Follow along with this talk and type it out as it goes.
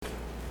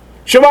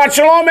Shabbat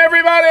Shalom,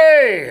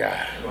 everybody!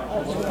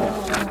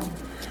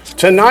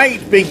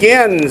 Tonight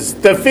begins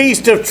the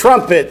Feast of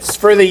Trumpets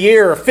for the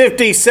year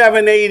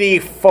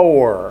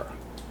 5784.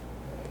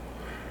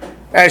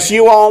 As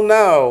you all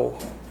know,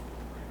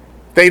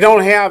 they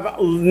don't have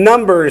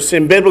numbers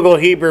in Biblical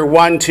Hebrew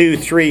 1, 2,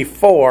 3,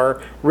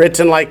 4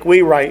 written like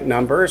we write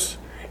numbers.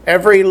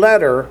 Every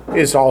letter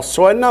is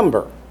also a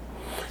number.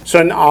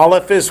 So an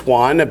Aleph is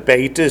 1, a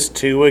Beit is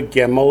 2, a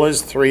Gimel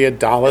is 3, a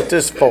Dalet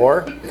is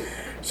 4.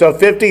 So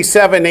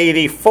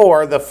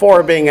 5784, the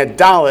 4 being a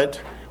Dalet,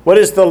 what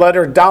does the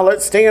letter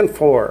Dalet stand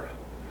for?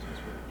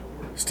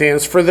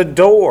 Stands for the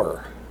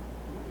door,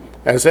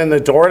 as in the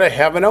door to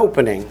heaven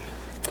opening.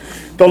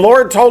 The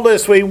Lord told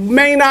us we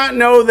may not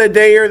know the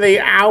day or the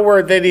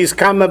hour that He's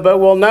coming, but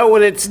we'll know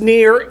when it's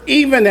near,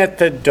 even at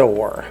the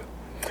door.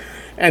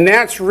 And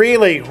that's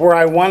really where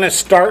I want to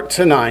start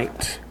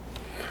tonight.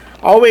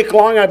 All week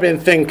long I've been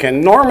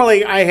thinking,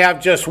 normally I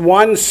have just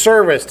one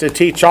service to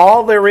teach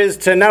all there is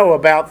to know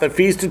about the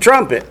Feast of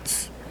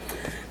Trumpets.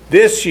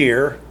 This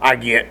year I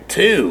get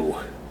 2.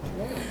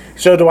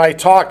 So do I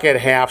talk at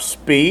half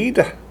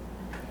speed?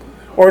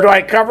 Or do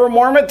I cover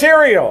more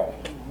material?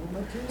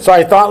 So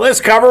I thought,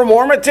 let's cover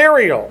more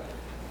material.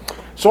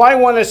 So I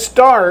want to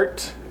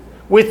start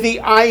with the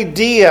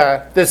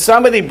idea that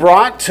somebody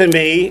brought to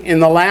me in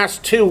the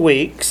last 2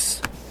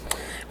 weeks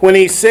when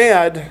he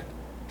said,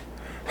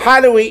 how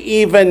do we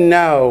even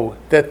know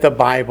that the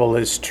Bible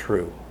is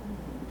true?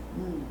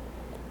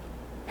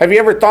 Have you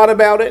ever thought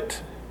about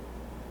it?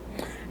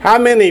 How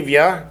many of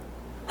you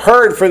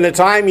heard from the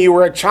time you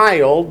were a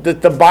child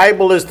that the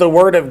Bible is the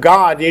Word of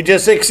God and you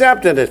just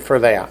accepted it for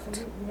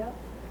that?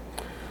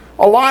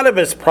 A lot of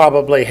us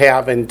probably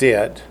have and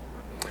did.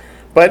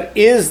 But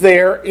is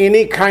there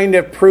any kind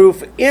of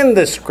proof in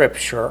the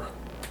Scripture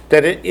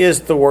that it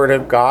is the Word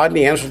of God? And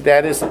the answer to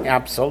that is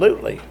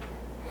absolutely.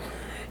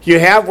 You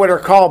have what are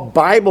called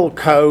Bible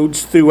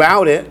codes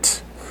throughout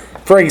it.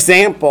 For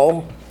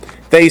example,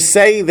 they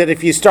say that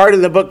if you start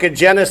in the book of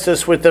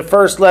Genesis with the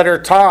first letter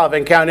Tav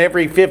and count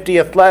every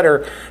 50th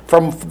letter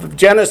from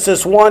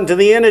Genesis 1 to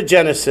the end of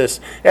Genesis,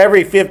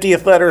 every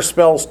 50th letter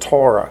spells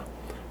Torah.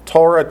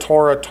 Torah,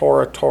 Torah,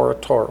 Torah, Torah,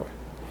 Torah.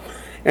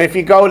 And if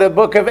you go to the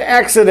book of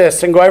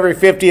Exodus and go every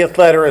 50th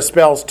letter, it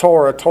spells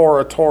Torah,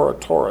 Torah, Torah,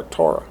 Torah,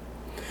 Torah.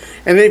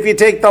 And then if you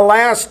take the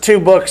last 2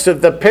 books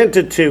of the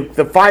Pentateuch,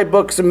 the 5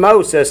 books of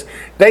Moses,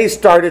 they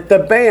start at the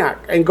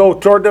back and go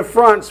toward the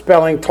front,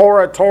 spelling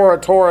Torah, Torah,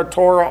 Torah,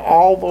 Torah,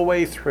 all the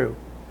way through.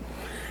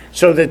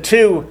 So the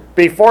 2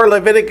 before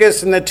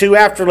Leviticus and the 2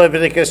 after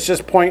Leviticus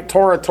just point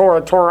Torah,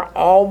 Torah, Torah,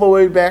 all the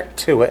way back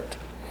to it.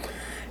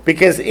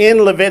 Because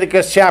in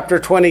Leviticus chapter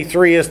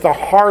 23 is the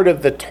heart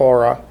of the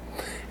Torah,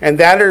 and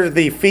that are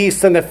the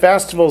feasts and the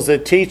festivals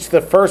that teach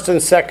the first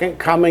and second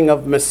coming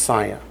of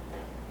Messiah.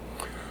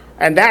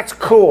 And that's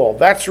cool.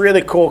 That's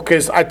really cool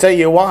because I tell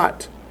you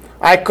what,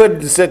 I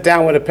couldn't sit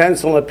down with a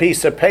pencil and a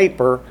piece of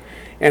paper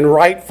and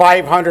write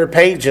 500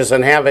 pages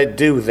and have it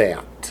do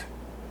that.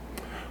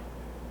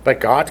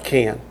 But God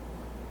can.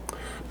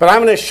 But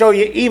I'm going to show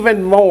you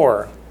even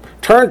more.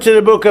 Turn to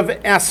the book of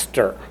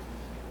Esther.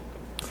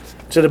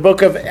 To the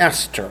book of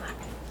Esther.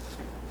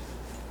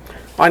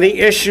 On the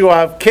issue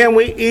of, can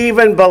we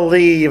even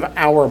believe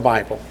our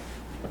Bible?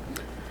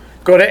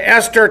 Go to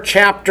Esther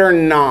chapter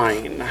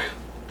 9.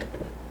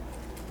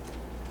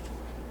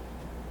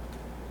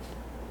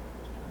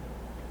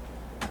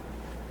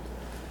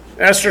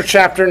 Esther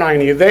chapter 9.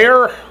 Are you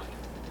there?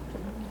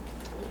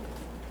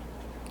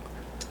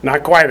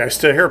 Not quite. I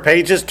still hear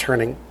pages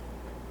turning.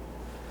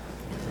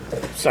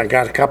 So I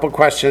got a couple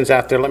questions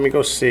out there. Let me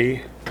go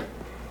see.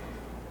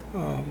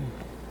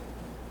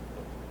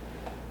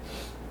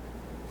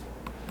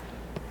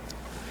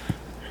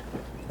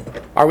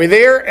 Are we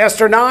there?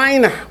 Esther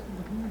 9.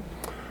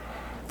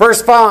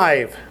 Verse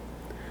 5.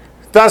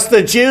 Thus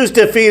the Jews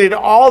defeated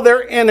all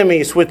their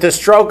enemies with the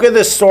stroke of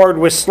the sword,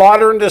 with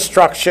slaughter and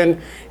destruction,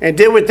 and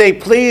did what they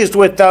pleased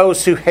with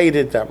those who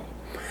hated them.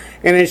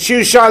 And in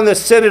Shushan the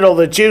citadel,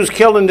 the Jews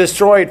killed and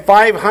destroyed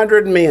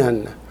 500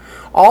 men.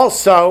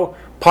 Also,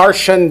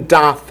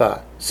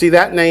 Parshandatha. See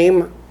that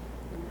name?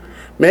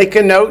 Make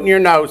a note in your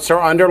notes or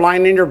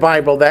underline in your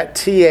Bible that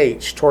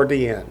TH toward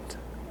the end.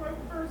 What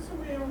verse are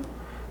we on?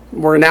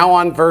 We're now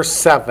on verse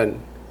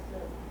 7.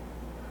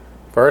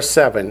 Verse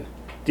 7.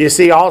 Do you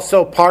see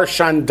also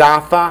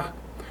Parshandatha?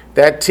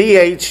 That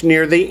TH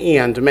near the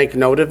end. Make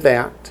note of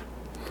that.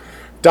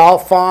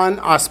 Dalphon,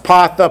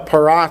 Aspatha,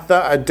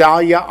 Paratha,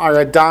 Adalia,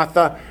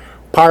 Aradatha,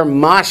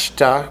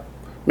 Parmashta.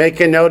 Make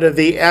a note of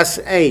the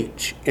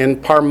SH in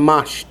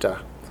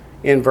Parmashta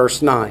in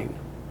verse 9.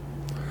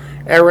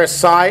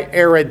 Erisai,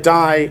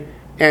 Eridai,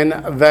 and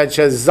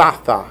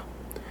Vajazatha.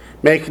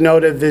 Make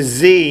note of the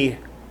Z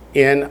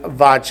in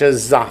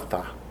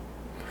Vajazatha.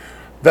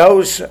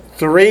 Those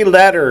 3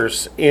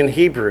 letters in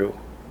Hebrew,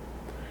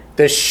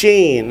 the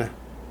Shin,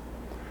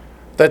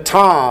 the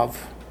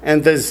Tav,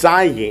 and the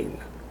Zayin,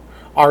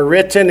 are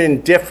written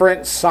in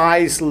different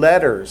size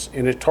letters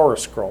in a Torah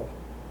scroll.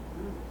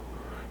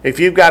 If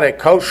you've got a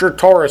kosher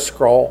Torah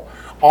scroll,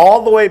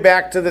 all the way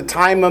back to the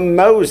time of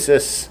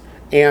Moses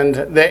and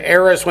the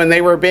eras when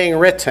they were being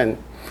written,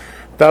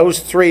 those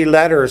 3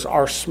 letters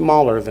are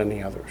smaller than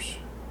the others.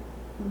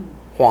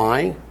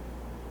 Why?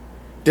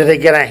 Did they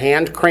get a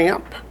hand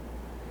cramp?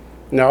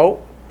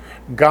 No.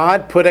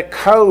 God put a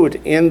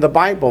code in the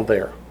Bible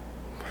there.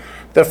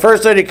 The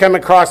first letter you come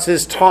across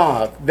is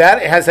Tav.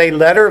 That has a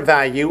letter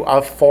value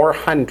of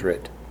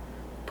 400.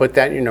 Put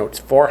that in your notes,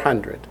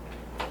 400.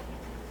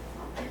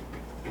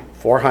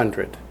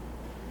 400.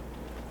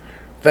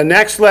 The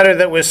next letter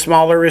that was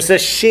smaller is a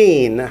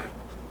Sheen.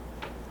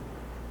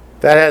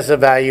 That has a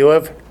value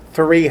of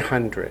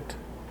 300.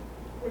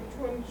 Which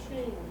one's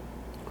Sheen?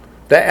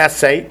 The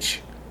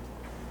SH.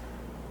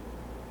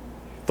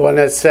 The one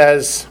that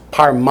says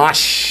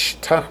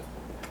Parmashta.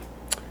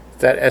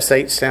 That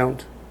SH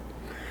sound.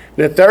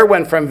 And the third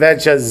one from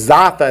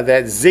Vejazatha,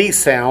 that Z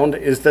sound,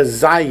 is the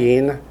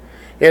Zayin.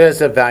 It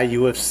has a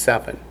value of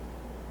 7.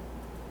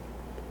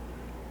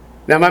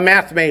 Now, my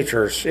math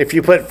majors, if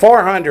you put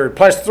 400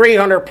 plus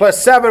 300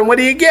 plus 7, what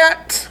do you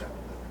get?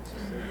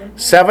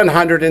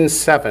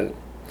 707.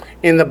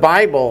 In the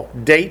Bible,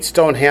 dates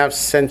don't have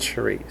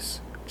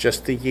centuries,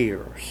 just the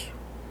years.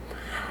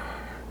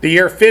 The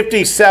year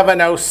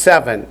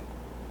 5707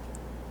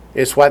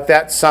 is what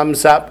that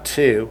sums up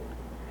to.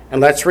 And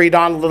let's read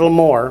on a little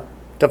more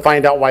to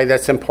find out why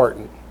that's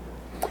important.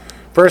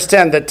 Verse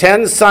 10, the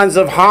 10 sons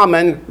of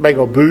Haman, they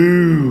go,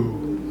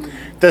 boo.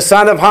 The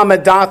son of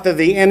Hamadatha,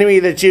 the enemy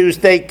of the Jews,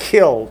 they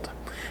killed.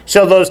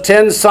 So those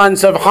 10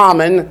 sons of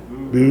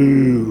Haman,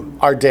 boo,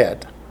 are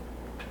dead.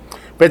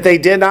 But they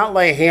did not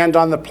lay hand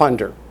on the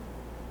plunder.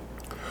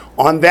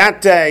 On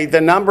that day,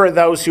 the number of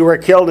those who were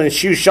killed in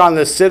Shushan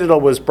the citadel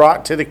was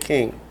brought to the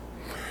king.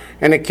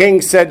 And the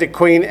king said to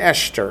Queen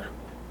Esther,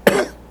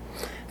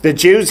 the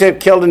Jews have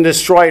killed and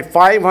destroyed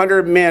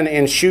 500 men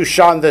in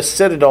Shushan the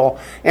citadel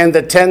and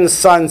the 10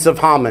 sons of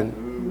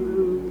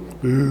Haman.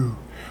 Ooh.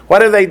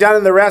 What have they done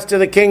in the rest of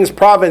the king's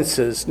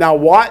provinces? Now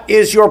what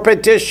is your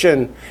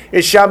petition?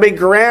 It shall be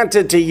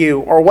granted to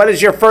you. Or what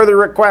is your further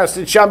request?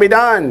 It shall be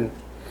done.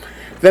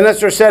 Then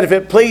Esther said, if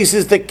it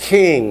pleases the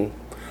king,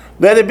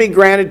 let it be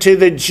granted to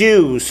the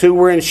Jews who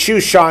were in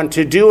Shushan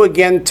to do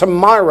again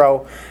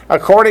tomorrow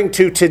according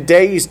to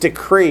today's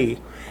decree.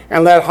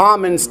 And let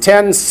Haman's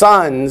 10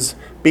 sons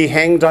be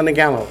hanged on the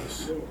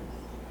gallows.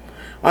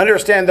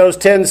 Understand, those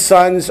 10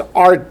 sons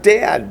are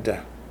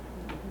dead.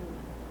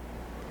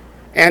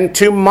 And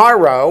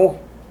tomorrow,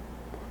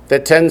 the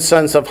 10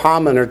 sons of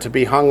Haman are to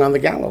be hung on the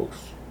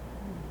gallows.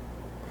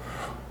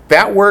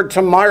 That word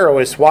tomorrow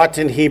is what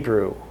in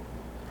Hebrew?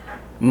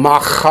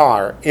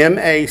 Machar.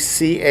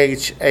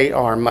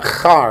 M-A-C-H-A-R.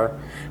 Machar,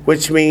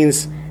 which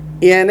means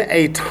in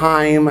a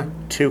time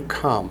to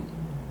come.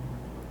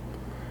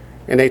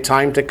 In a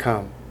time to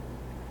come.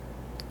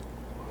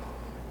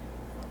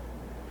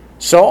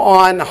 So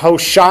on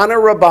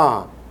Hoshana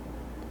Rabbah,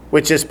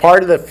 which is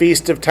part of the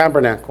Feast of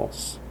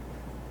Tabernacles,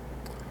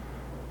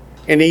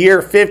 in the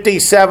year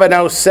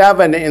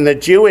 5707 in the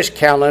Jewish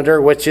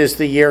calendar, which is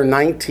the year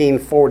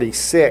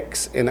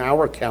 1946 in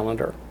our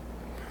calendar,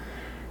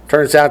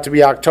 turns out to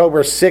be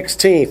October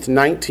 16th,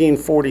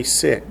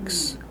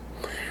 1946,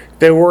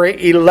 there were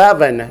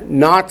 11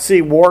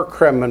 Nazi war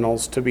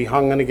criminals to be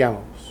hung on the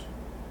gallows.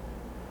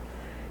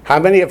 How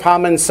many of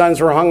Haman's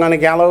sons were hung on the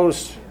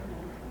gallows?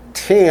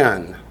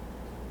 10.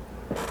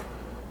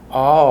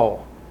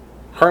 Oh,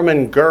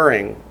 Hermann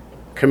Goering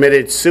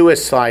committed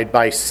suicide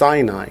by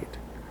cyanide.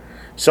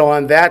 So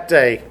on that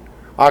day,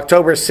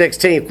 October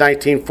 16th,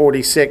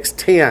 1946,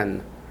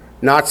 10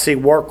 Nazi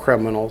war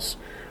criminals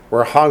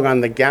were hung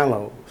on the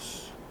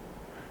gallows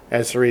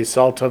as a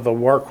result of the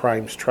War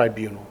Crimes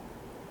Tribunal.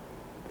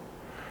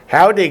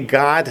 How did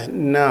God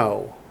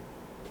know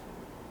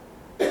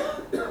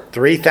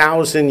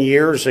 3,000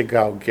 years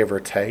ago, give or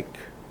take,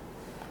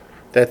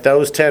 that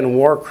those 10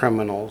 war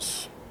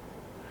criminals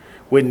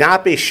would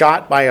not be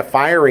shot by a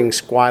firing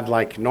squad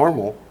like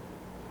normal,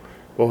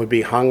 but would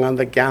be hung on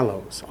the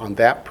gallows on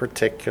that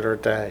particular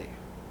day?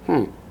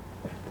 Hey,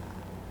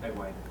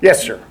 Wayne.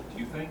 Yes, sir. Do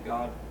you think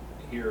God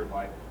here,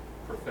 like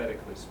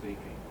prophetically speaking,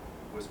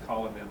 was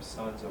calling them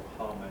sons of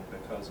Haman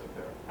because of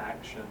their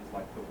actions,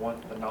 like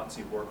the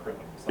Nazi war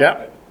criminals?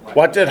 Yep.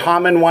 What did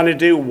Haman want to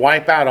do?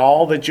 Wipe out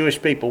all the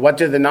Jewish people. What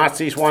did the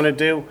Nazis want to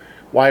do?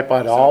 Wipe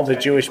out all the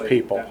Jewish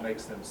people. That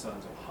makes them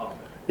sons of Haman.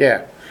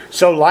 Yeah.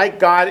 So like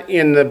God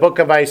in the book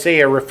of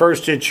Isaiah refers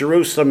to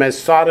Jerusalem as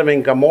Sodom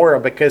and Gomorrah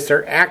because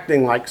they're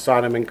acting like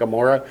Sodom and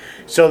Gomorrah,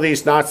 so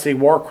these Nazi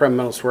war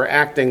criminals were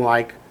acting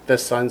like the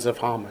sons of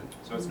Haman.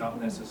 So it's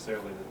not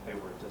necessarily that they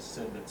were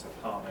descendants of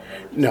Haman. They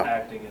were just No.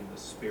 acting in the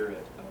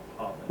spirit of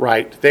Haman.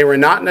 Right. They were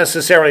not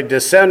necessarily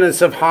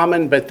descendants of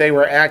Haman, but they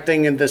were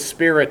acting in the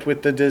spirit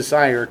with the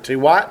desire to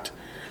what?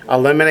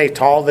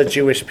 Eliminate all the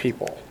Jewish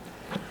people.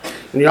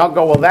 And y'all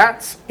go, well,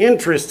 that's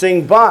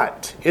interesting,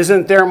 but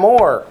isn't there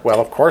more?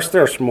 Well, of course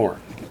there's more.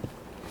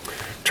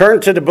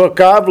 Turn to the book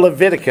of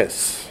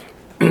Leviticus.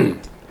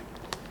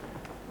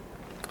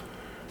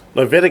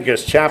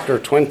 Leviticus chapter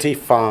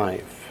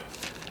 25.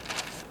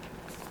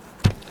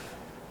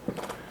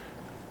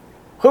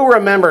 Who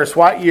remembers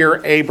what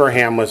year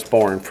Abraham was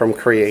born from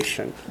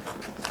creation?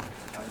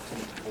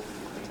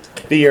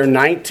 1948. The year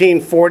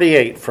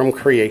 1948 from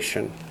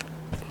creation.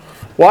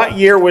 What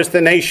year was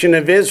the nation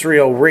of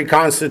Israel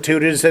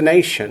reconstituted as a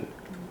nation?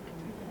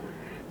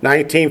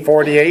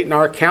 1948 in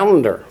our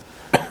calendar.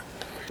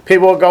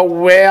 People will go,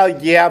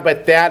 well, yeah,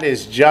 but that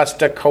is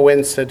just a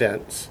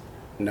coincidence.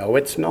 No,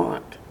 it's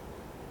not.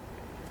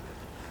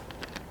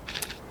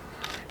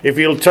 If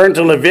you'll turn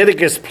to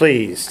Leviticus,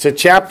 please, to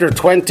chapter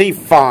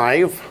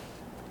 25.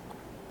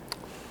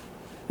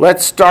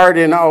 Let's start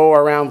in,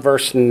 around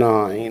verse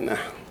 9.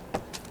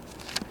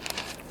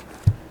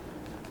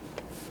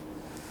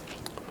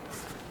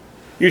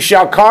 You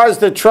shall cause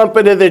the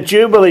trumpet of the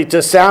Jubilee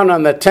to sound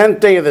on the 10th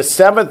day of the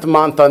 7th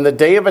month, on the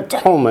day of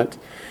atonement.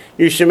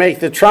 You shall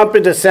make the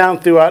trumpet to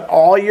sound throughout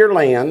all your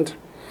land.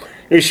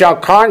 You shall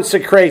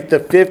consecrate the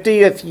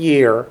 50th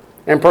year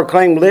and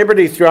proclaim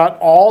liberty throughout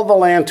all the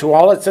land to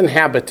all its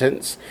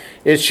inhabitants.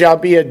 It shall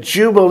be a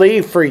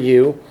jubilee for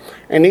you,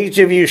 and each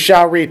of you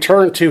shall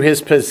return to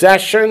his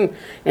possession,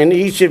 and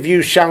each of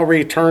you shall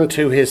return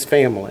to his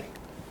family.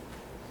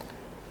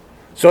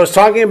 So it's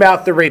talking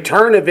about the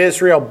return of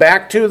Israel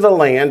back to the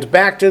land,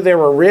 back to their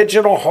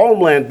original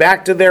homeland,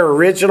 back to their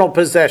original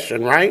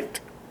possession, right?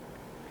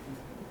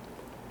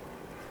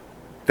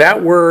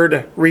 That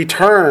word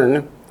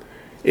return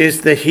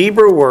is the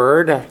Hebrew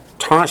word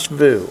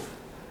tashvu.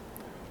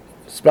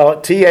 Spell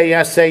it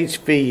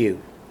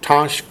T-A-S-H-V-U.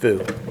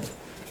 Tashvu.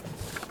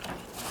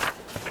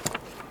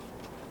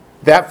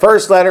 That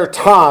first letter,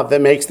 tav,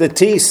 that makes the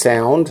T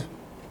sound,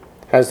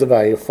 has the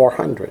value of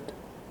 400.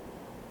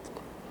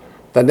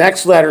 The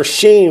next letter,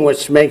 sheen,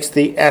 which makes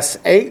the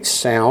SH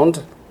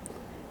sound,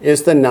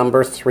 is the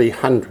number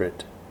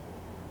 300.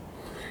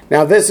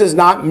 Now, this is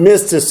not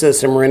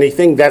mysticism or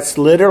anything. That's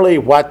literally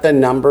what the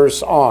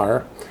numbers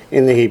are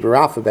in the Hebrew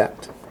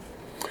alphabet.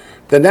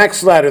 The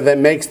next letter that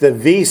makes the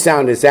V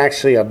sound is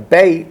actually a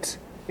bait,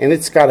 and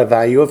it's got a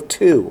value of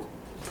 2.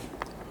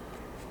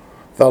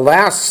 The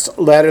last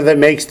letter that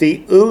makes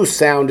the U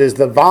sound is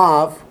the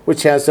Vav,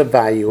 which has a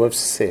value of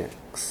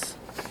 6.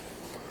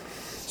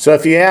 So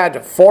if you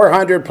add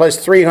 400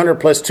 plus 300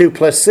 plus 2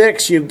 plus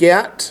 6, you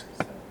get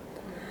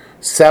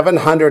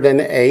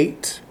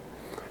 708.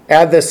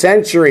 Add the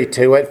century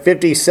to it,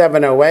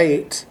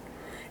 5708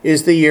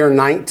 is the year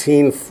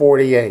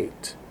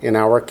 1948 in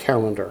our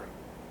calendar.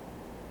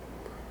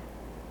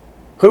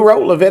 Who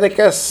wrote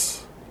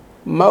Leviticus?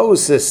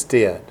 Moses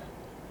did.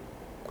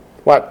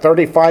 What,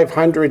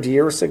 3,500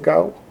 years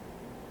ago?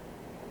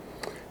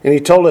 And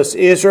he told us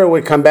Israel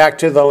would come back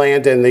to the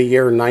land in the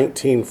year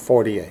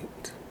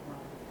 1948.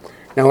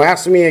 Now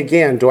ask me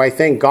again, do I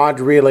think God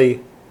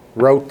really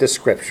wrote the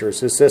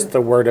scriptures? Is this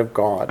the word of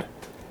God?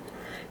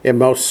 It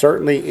most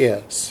certainly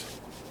is.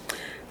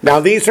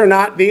 Now these are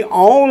not the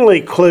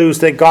only clues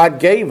that God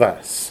gave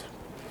us.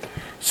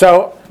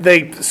 So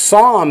the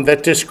psalm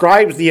that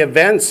describes the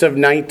events of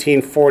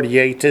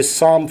 1948 is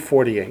Psalm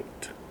 48.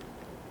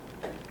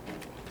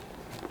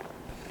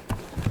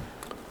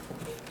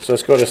 So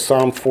let's go to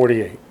Psalm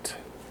 48.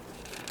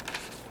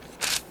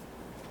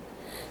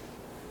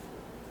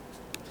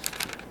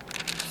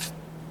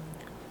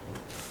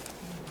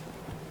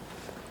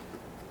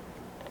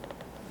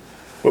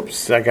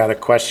 Whoops, I got a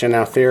question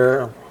out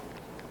there.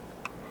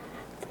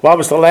 What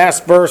was the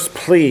last verse,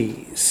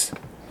 please?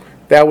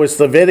 That was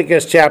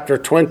Leviticus chapter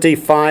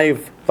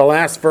 25. The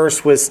last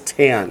verse was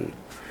 10.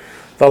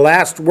 The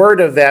last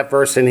word of that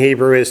verse in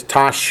Hebrew is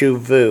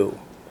tashuvu,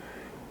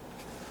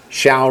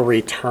 shall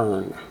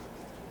return.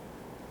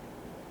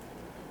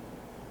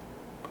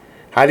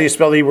 How do you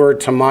spell the word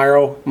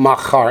tomorrow?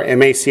 Machar,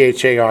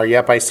 M-A-C-H-A-R.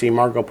 Yep, I see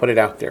Margot put it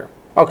out there.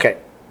 Okay.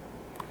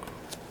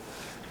 So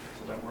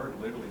that word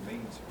literally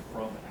means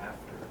from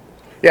after.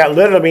 Yeah, it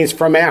literally means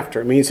from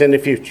after. It means in the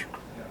future.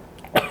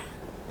 Yeah.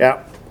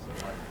 Yeah.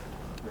 So like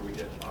where we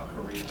get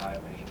Akari, I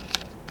mean,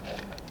 all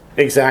that.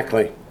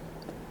 Exactly.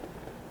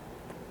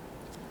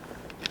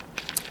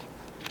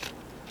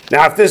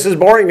 Now, if this is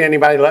boring to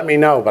anybody, let me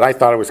know, but I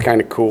thought it was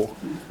kind of cool.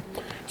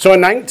 So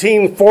in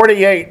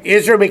 1948,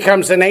 Israel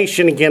becomes a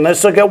nation again.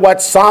 Let's look at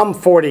what Psalm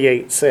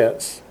 48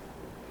 says.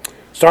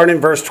 Starting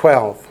in verse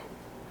 12.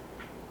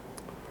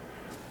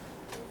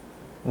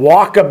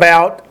 Walk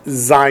about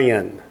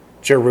Zion,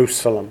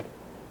 Jerusalem.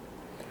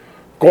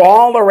 Go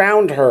all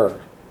around her.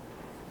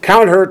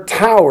 Count her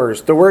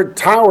towers. The word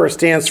tower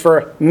stands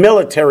for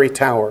military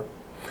tower.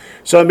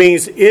 So it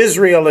means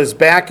Israel is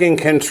back in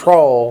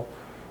control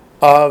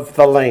of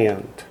the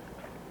land.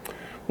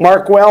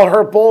 Mark well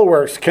her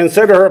bulwarks.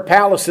 Consider her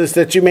palaces,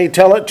 that you may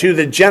tell it to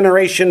the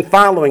generation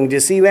following. Do you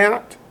see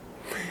that?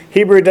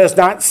 Hebrew does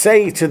not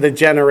say to the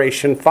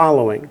generation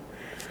following.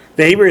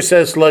 The Hebrew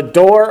says,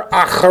 Lador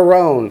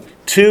Acharon,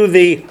 to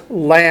the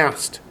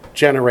last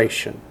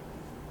generation.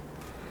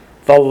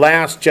 The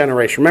last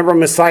generation. Remember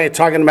Messiah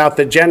talking about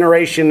the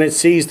generation that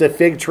sees the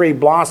fig tree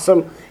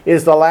blossom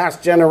is the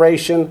last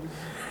generation?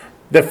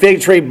 The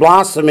fig tree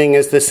blossoming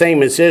is the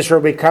same as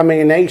Israel becoming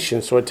a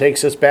nation, so it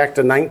takes us back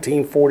to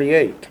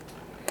 1948.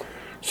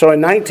 So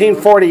in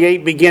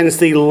 1948 begins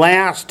the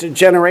last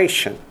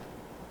generation.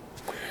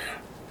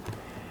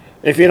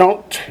 If you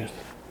don't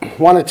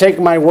want to take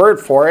my word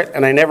for it,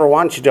 and I never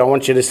want you to, I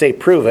want you to say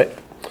prove it.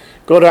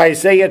 Go to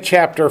Isaiah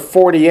chapter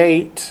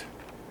 48,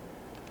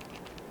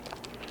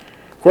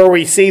 where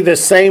we see the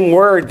same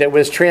word that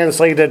was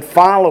translated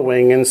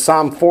following in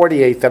Psalm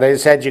 48 that I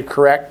just had you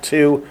correct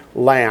to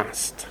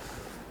last.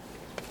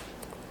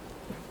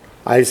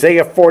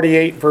 Isaiah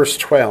 48 verse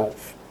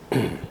 12.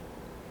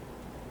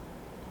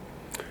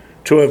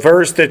 To a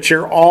verse that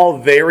you're all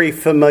very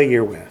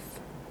familiar with.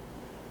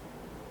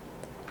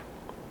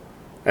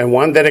 And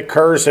one that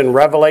occurs in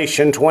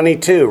Revelation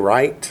 22,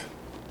 right?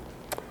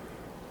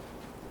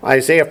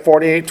 Isaiah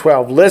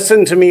 48:12.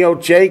 Listen to me, O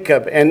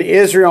Jacob, and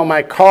Israel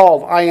my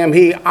called. I am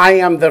he. I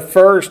am the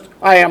first.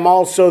 I am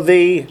also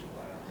the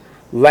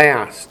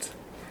last.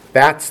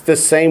 That's the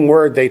same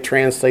word they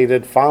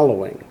translated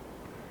following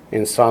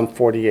in Psalm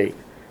 48.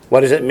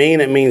 What does it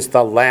mean? It means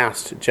the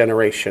last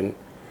generation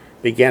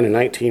began in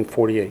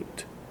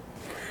 1948.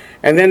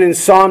 And then in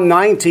Psalm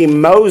 90,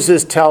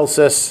 Moses tells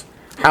us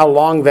how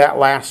long that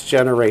last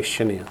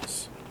generation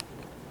is.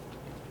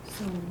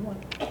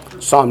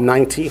 Psalm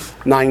 90,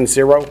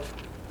 9-0.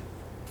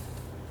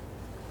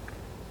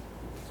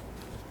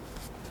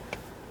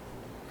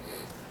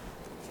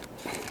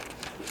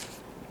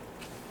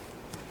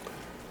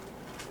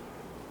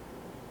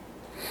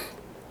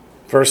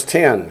 Verse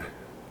 10.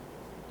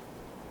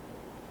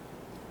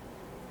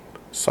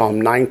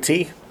 Psalm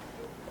 90,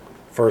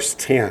 verse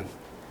 10.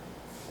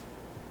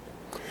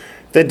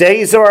 The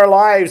days of our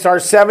lives are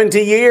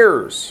 70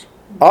 years.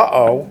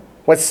 Uh-oh.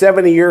 What's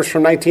 70 years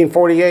from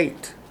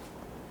 1948?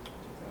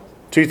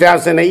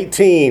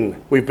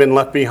 2018, we've been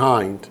left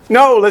behind.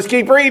 No, let's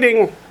keep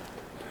reading.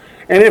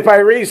 And if by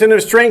reason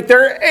of strength,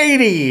 they're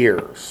 80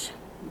 years.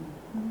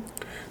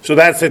 So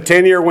that's a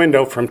 10-year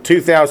window from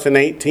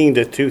 2018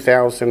 to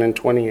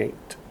 2028.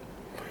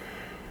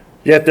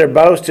 Yet their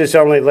boast is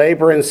only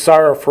labor and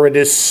sorrow, for it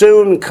is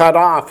soon cut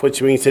off,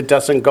 which means it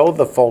doesn't go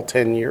the full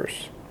 10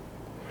 years.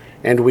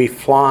 And we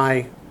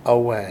fly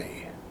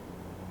away.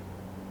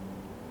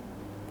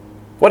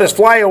 What does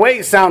fly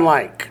away sound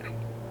like?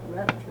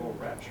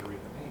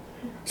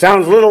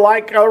 Sounds a little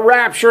like a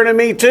rapture to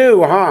me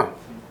too, huh?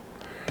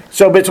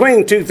 So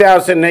between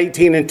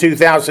 2018 and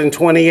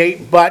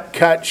 2028, but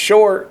cut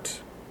short,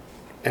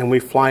 and we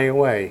fly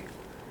away.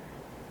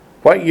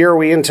 What year are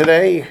we in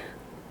today?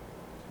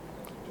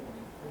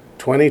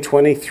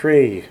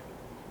 2023.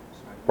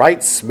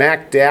 Right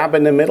smack dab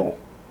in the middle.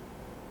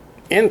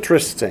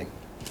 Interesting.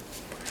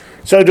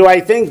 So do I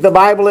think the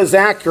Bible is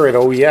accurate?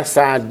 Oh, yes,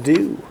 I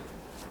do.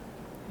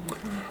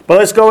 But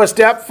let's go a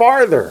step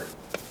farther.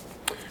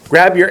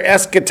 Grab your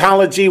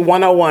Eschatology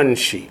 101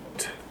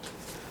 sheet.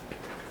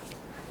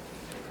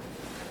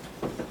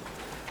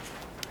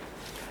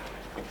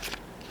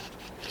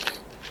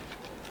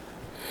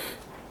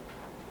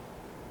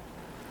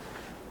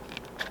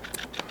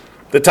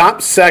 The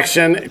top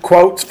section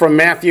quotes from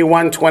Matthew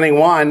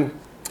 1:21.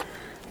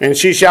 And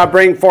she shall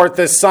bring forth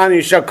a son,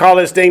 you shall call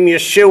his name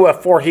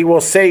Yeshua, for he will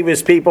save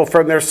his people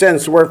from their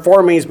sins. The word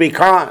for means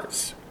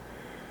because.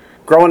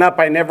 Growing up,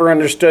 I never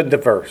understood the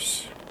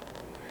verse.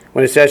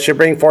 When it says, shall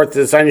bring forth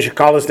the son, you shall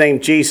call his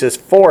name Jesus,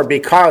 for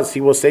because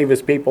he will save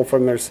his people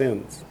from their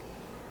sins.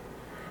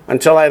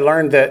 Until I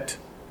learned that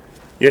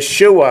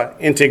Yeshua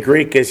into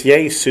Greek is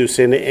Jesus,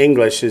 into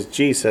English is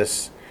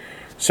Jesus.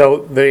 So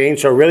the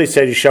angel really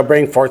said, you shall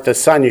bring forth the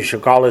son, you shall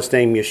call his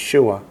name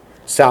Yeshua,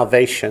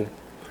 salvation.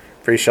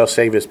 For he shall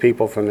save his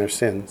people from their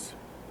sins.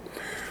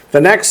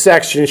 The next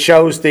section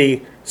shows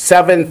the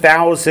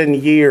 7,000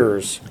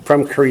 years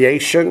from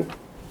creation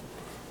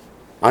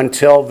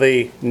until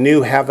the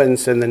new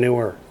heavens and the new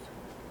earth.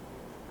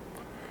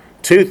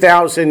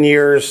 2,000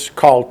 years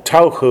called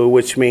Tohu,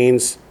 which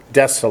means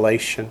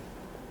desolation.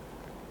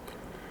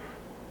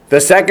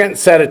 The second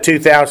set of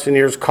 2,000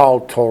 years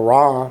called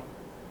Torah,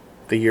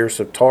 the years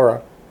of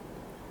Torah.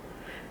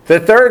 The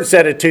third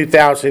set of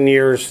 2,000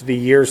 years, the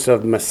years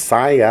of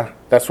Messiah.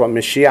 That's what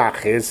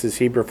Mashiach is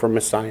Hebrew for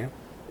Messiah.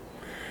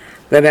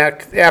 Then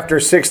after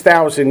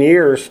 6,000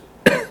 years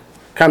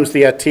comes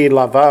the Atid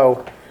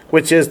Lavo,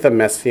 which is the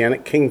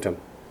Messianic kingdom.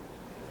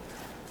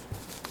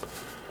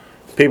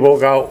 People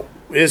go,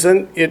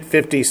 isn't it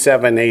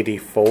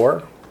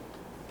 5784?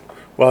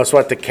 Well, it's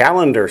what the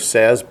calendar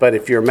says, but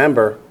if you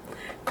remember,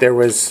 there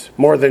was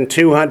more than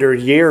 200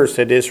 years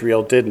that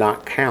Israel did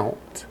not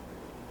count,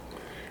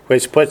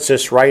 which puts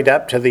us right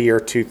up to the year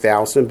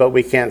 2000, but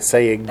we can't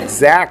say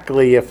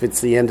exactly if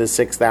it's the end of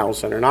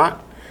 6,000 or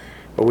not,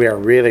 but we are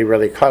really,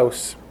 really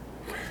close.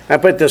 I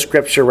put the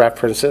scripture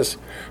references,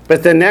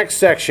 but the next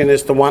section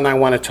is the one I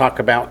want to talk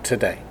about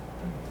today.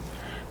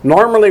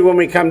 Normally when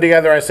we come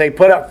together, I say,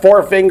 put up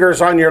 4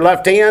 fingers on your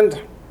left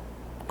hand.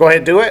 Go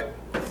ahead, do it.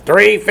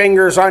 3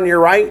 fingers on your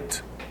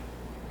right.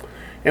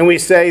 And we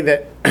say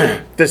that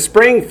the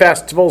spring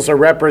festivals are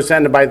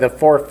represented by the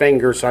 4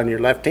 fingers on your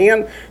left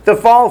hand. The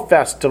fall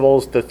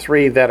festivals, the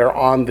 3 that are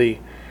on the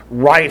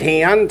right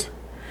hand.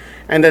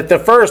 And that the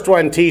first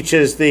one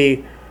teaches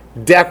the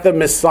death of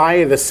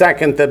Messiah, the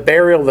second, the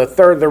burial, the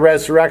third, the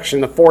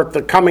resurrection, the fourth,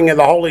 the coming of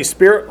the Holy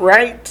Spirit,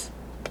 right?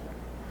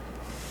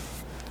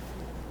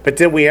 But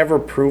did we ever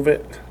prove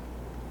it?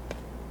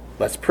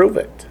 Let's prove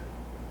it.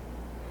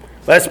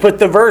 Let's put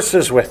the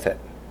verses with it.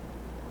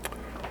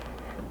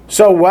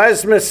 So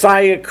was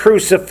Messiah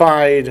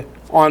crucified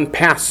on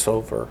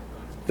Passover,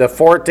 the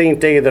 14th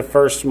day of the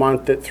first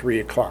month at 3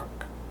 o'clock?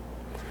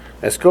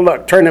 Let's go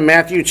look. Turn to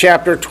Matthew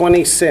chapter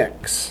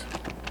 26.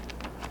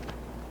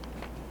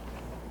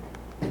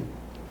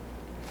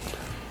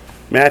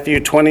 Matthew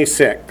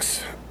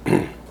 26.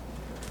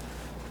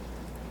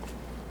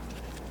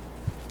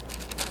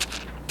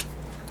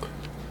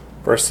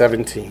 Verse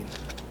 17.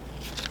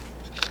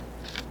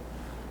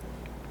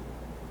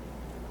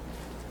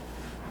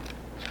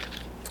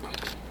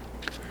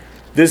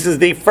 This is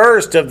the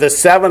first of the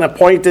 7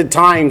 appointed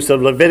times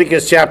of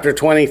Leviticus chapter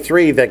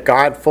 23 that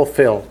God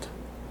fulfilled.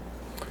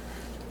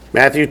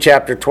 Matthew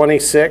chapter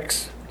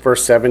 26,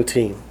 verse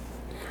 17. It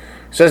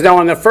says, now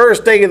on the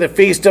first day of the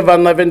Feast of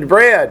Unleavened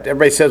Bread.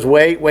 Everybody says,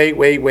 wait,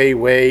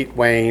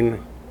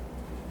 Wayne.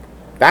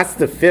 That's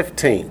the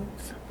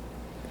 15th.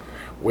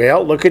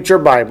 Well, look at your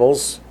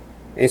Bibles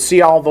and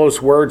see all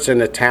those words in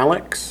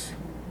italics.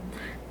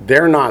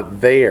 They're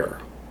not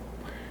there.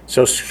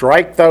 So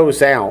strike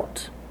those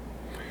out.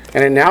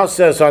 And it now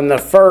says on the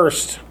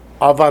first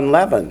of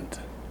unleavened,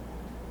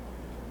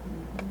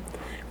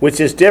 which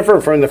is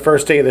different from the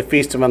first day of the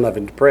Feast of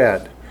Unleavened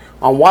Bread.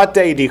 On what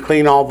day do you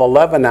clean all the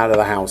leaven out of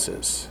the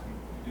houses?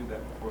 You do that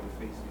before the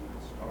feast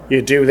even starts.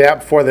 You do that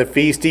before the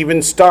feast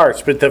even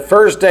starts. But the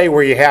first day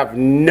where you have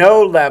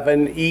no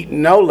leaven, eat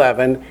no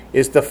leaven,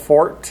 is the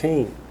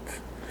 14th.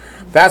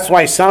 That's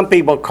why some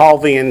people call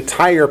the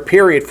entire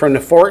period from the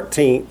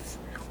 14th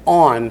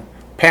on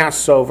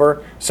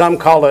Passover. Some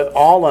call it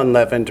all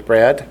unleavened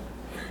bread.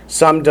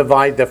 Some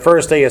divide the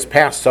first day as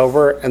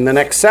Passover and the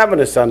next 7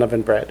 is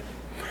unleavened bread.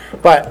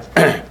 But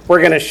we're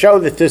going to show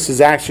that this is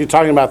actually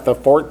talking about the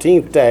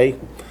 14th day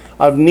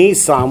of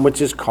Nisan,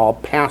 which is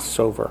called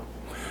Passover.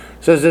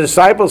 So the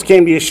disciples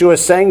came to Yeshua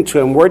saying to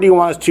him, where do you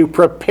want us to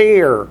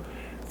prepare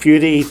for you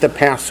to eat the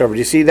Passover? Do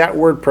you see that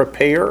word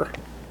prepare?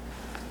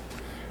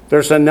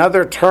 There's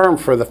another term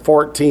for the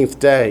 14th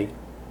day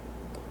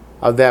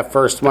of that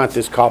first month.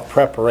 Is called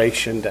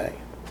preparation day.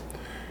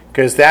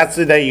 Because that's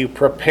the day you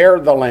prepare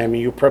the lamb,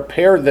 you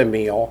prepare the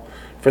meal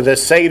for the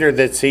Seder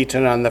that's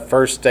eaten on the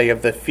first day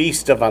of the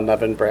Feast of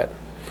Unleavened Bread.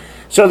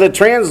 So the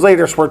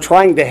translators were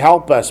trying to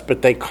help us,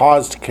 but they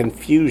caused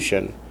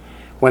confusion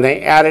when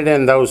they added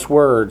in those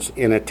words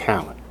in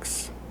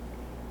italics.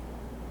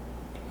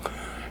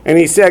 And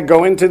he said,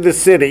 go into the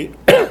city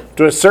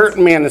to a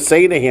certain man and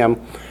say to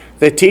him,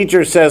 the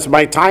teacher says,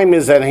 my time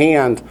is at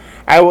hand.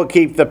 I will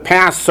keep the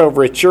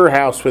Passover at your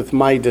house with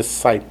my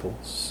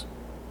disciples.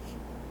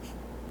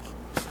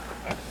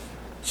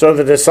 So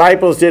the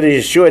disciples did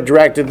as Yeshua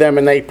directed them,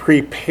 and they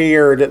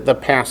prepared the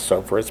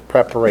Passover. It's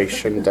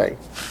preparation day.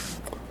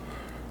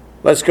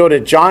 Let's go to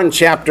John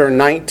chapter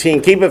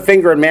 19. Keep a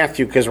finger in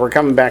Matthew because we're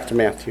coming back to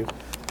Matthew.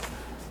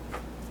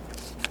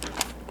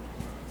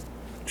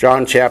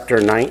 John chapter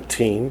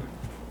 19,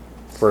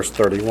 verse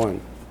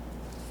 31.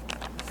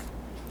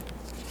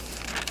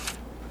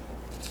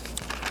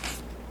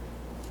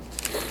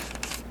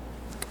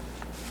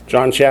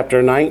 John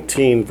chapter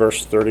 19,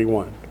 verse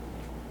 31.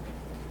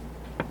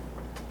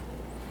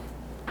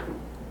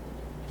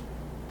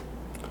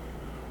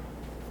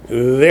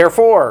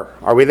 Therefore,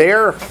 are we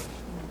there?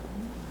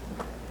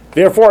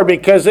 Therefore,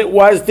 because it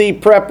was the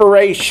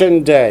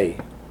preparation day.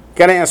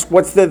 Got to ask,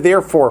 what's the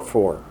therefore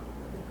for?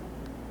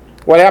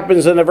 What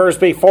happens in the verse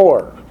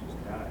before?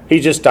 He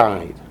just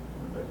died.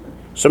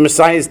 So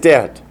Messiah is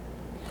dead.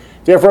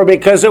 Therefore,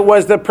 because it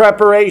was the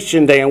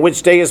preparation day, and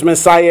which day is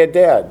Messiah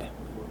dead?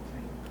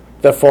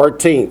 The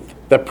 14th,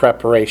 the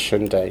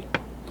preparation day.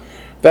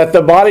 That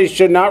the body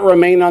should not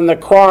remain on the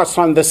cross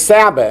on the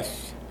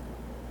Sabbath.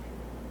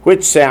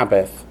 Which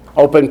Sabbath?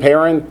 Open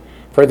paren,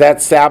 for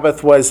that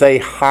Sabbath was a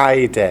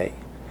high day.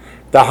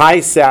 The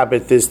high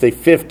Sabbath is the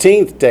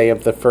 15th day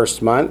of the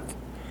first month,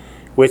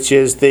 which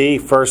is the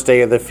first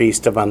day of the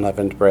Feast of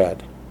Unleavened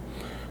Bread.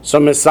 So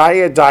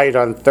Messiah died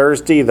on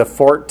Thursday, the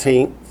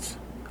 14th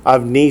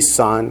of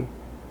Nisan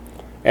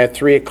at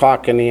 3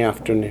 o'clock in the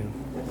afternoon.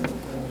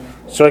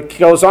 So it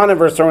goes on in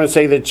verse 1 and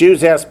say, the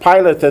Jews asked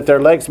Pilate that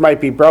their legs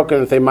might be broken,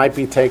 that they might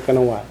be taken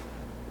away.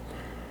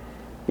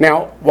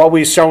 Now, what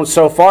we've shown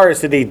so far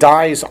is that he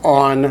dies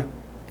on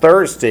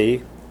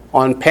Thursday,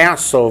 on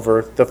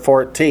Passover, the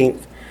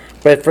 14th.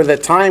 But for the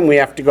time, we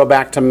have to go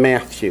back to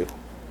Matthew.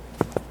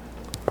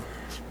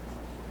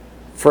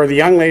 For the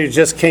young lady who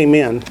just came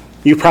in,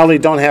 you probably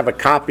don't have a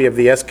copy of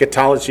the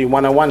Eschatology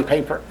 101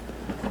 paper.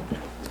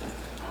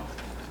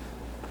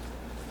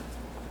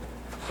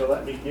 So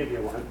let me give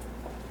you one.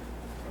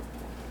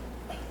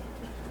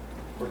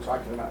 We're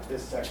talking about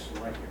this section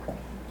right here.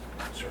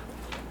 Sure.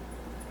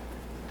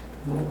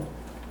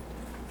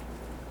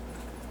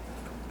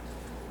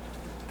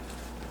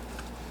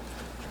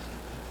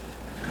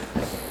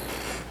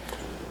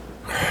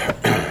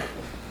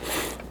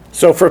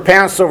 So for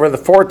Passover, the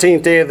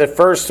 14th day of the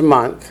first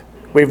month,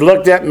 we've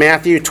looked at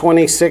Matthew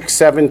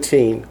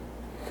 26:17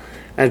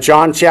 and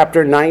John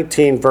chapter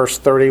 19, verse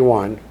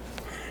 31.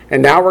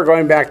 And now we're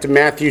going back to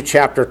Matthew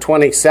chapter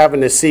 27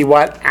 to see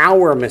what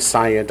hour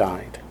Messiah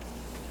died.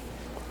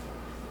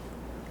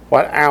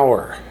 What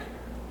hour?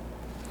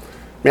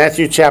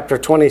 Matthew chapter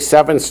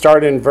 27,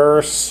 start in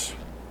verse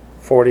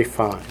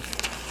 45.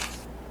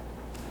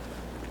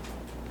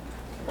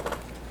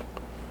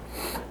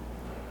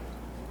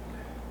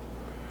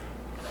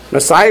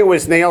 Messiah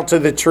was nailed to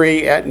the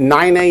tree at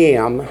 9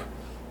 a.m.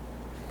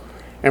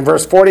 And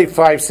verse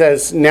 45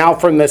 says, now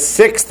from the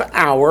 6th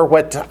hour,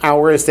 what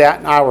hour is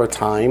that in our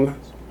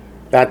time?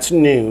 That's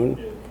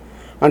noon.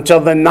 Until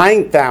the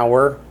 9th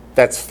hour,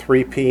 that's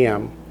 3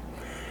 p.m.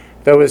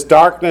 There was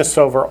darkness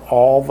over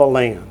all the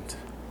land.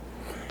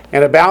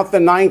 And about the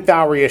 9th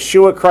hour,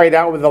 Yeshua cried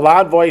out with a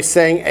loud voice,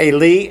 saying,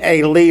 Eli,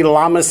 Eli,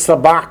 lama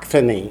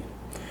sabachthani.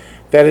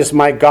 That is,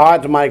 my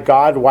God,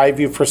 why have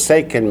you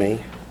forsaken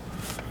me?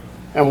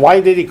 And why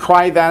did he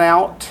cry that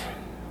out?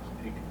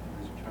 He was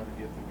trying to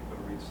get them to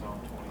read Psalm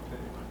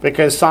 22.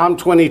 Because Psalm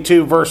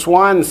 22 verse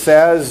 1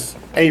 says,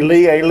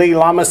 Eli, Eli,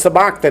 lama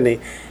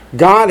sabachthani.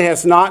 God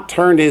has not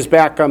turned his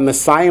back on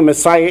Messiah.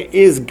 Messiah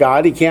is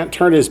God. He can't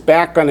turn his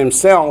back on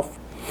himself.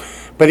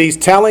 But he's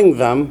telling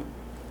them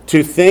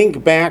to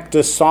think back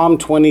to Psalm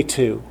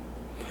 22.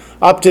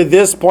 Up to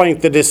this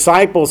point, the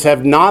disciples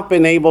have not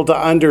been able to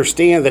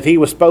understand that he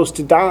was supposed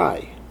to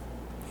die.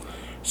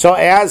 So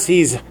as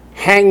he's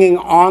hanging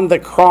on the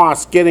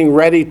cross, getting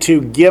ready to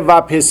give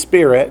up his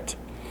spirit,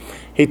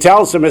 he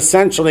tells them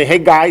essentially, hey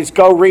guys,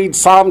 go read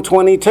Psalm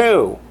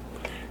 22.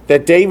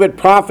 That David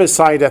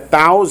prophesied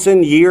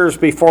 1,000 years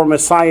before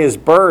Messiah's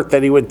birth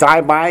that he would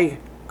die by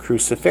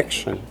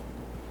crucifixion.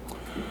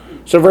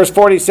 So verse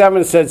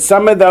 47 said,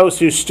 some of those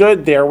who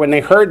stood there when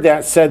they heard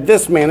that said,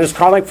 this man is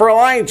calling for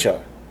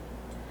Elijah.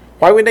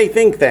 Why would they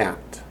think that?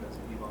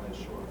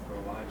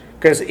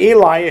 Because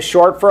Eli is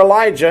short for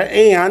Elijah,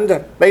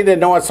 and they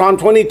didn't know what Psalm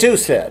 22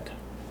 said.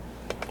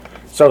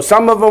 So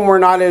some of them were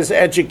not as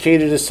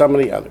educated as some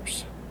of the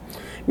others.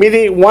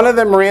 Immediately, one of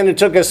them ran and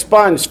took a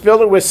sponge,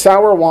 filled it with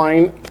sour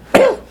wine,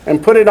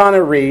 and put it on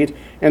a reed,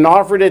 and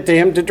offered it to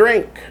him to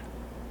drink.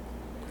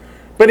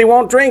 But he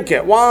won't drink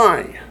it.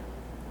 Why?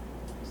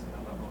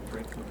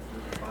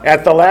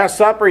 At the Last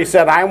Supper, he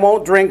said, I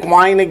won't drink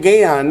wine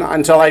again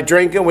until I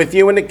drink it with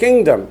you in the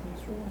kingdom.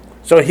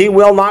 So he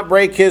will not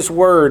break his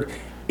word,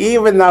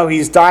 even though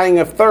he's dying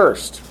of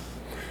thirst.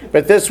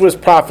 But this was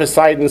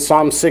prophesied in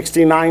Psalm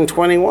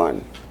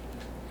 69:21.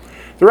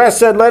 The rest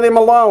said, let him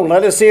alone.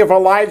 Let us see if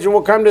Elijah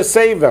will come to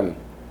save him.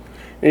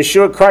 And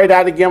Yeshua cried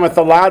out again with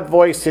a loud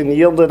voice and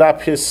yielded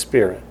up his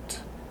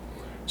spirit.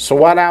 So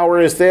what hour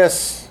is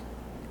this?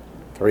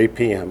 3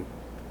 p.m.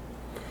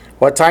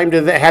 What time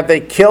had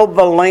they killed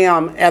the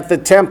lamb at the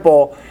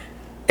temple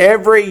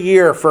every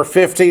year for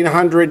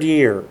 1,500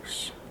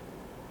 years?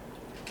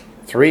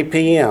 3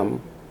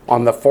 p.m.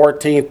 on the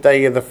 14th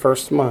day of the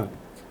first month.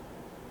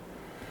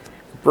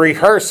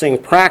 Rehearsing,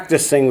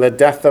 practicing the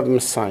death of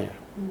Messiah.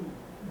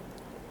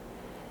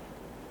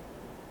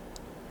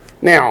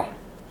 Now,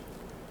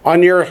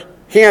 on your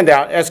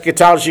handout,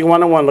 Eschatology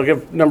 101, look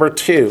at number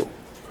 2.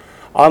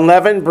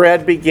 Unleavened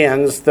bread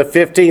begins the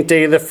 15th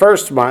day of the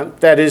first month.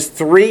 That is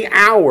 3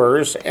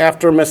 hours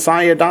after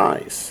Messiah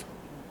dies.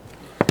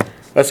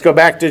 Let's go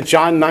back to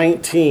John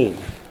 19.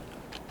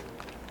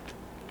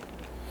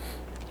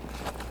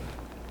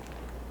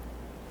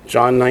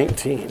 John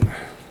 19.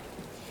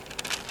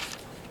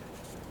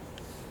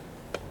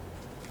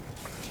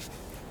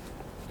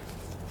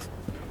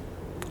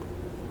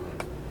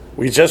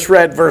 We just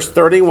read verse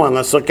 31.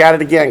 Let's look at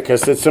it again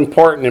because it's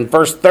important. In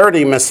verse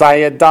 30,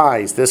 Messiah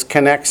dies. This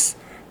connects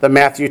the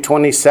Matthew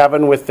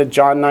 27 with the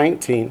John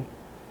 19.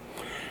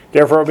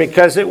 Therefore,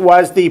 because it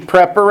was the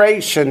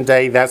preparation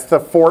day, that's the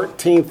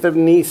 14th of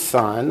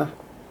Nisan,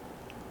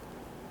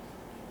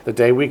 the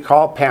day we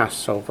call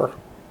Passover,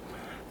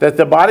 that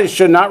the body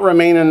should not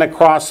remain in the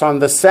cross on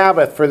the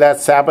Sabbath, for that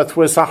Sabbath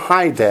was a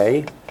high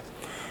day.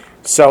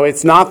 So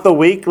it's not the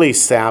weekly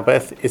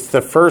Sabbath, it's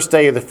the first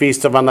day of the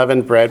Feast of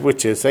Unleavened Bread,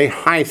 which is a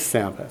high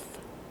Sabbath.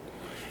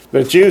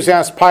 The Jews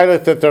asked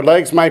Pilate that their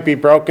legs might be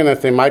broken,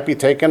 that they might be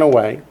taken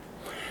away.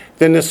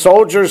 Then the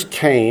soldiers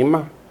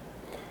came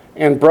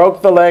and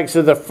broke the legs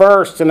of the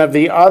first and of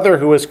the other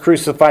who was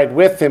crucified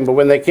with him. But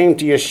when they came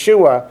to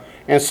Yeshua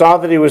and saw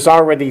that he was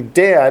already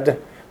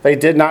dead, they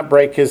did not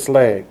break his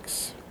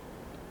legs.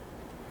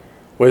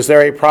 Was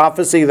there a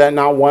prophecy that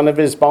not one of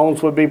his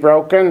bones would be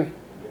broken?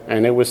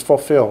 And it was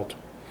fulfilled.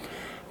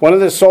 One of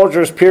the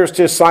soldiers pierced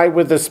his side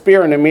with a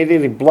spear, and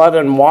immediately blood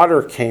and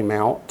water came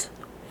out.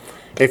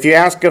 If you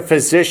ask a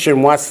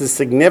physician what's the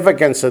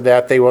significance of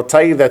that, they will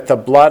tell you that the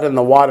blood and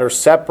the water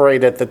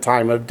separate at the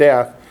time of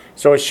death,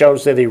 so it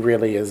shows that he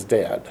really is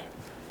dead.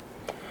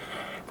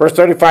 Verse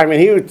 35, and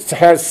he who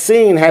has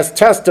seen has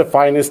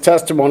testified, and his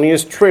testimony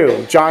is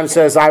true. John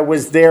says, I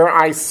was there,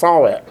 I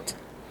saw it.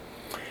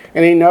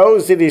 And he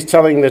knows that he's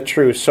telling the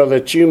truth, so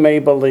that you may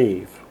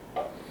believe.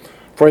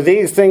 For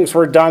these things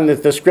were done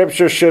that the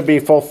scripture should be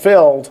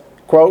fulfilled.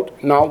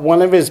 quote, not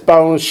one of his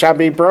bones shall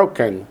be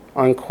broken,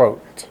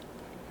 unquote.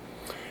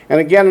 And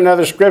again,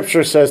 another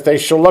scripture says, they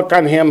shall look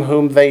on him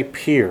whom they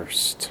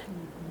pierced.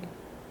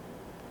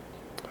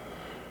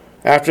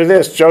 After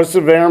this,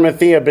 Joseph of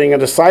Arimathea, being a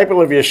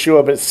disciple of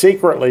Yeshua, but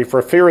secretly for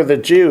fear of the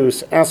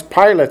Jews, asked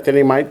Pilate that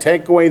he might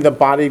take away the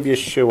body of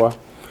Yeshua.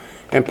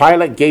 And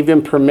Pilate gave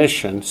him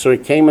permission, so he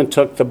came and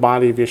took the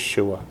body of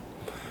Yeshua.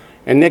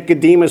 And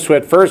Nicodemus, who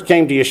at first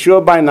came to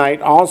Yeshua by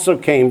night, also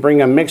came,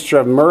 bringing a mixture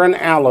of myrrh and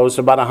aloes,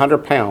 about 100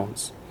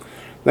 pounds.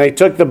 They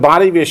took the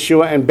body of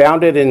Yeshua and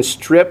bound it in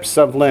strips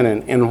of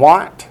linen. In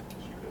what?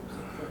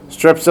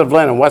 Strips of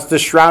linen. What's the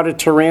Shroud of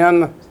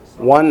Turin?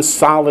 One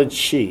solid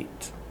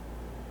sheet.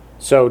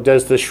 So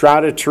does the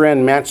Shroud of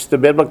Turin match the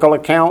biblical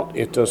account?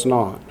 It does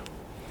not.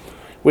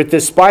 With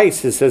the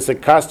spices, as the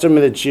custom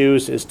of the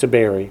Jews is to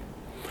bury.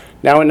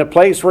 Now in the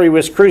place where he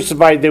was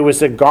crucified, there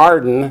was a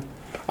garden.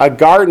 A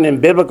garden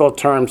in biblical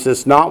terms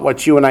is not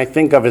what you and I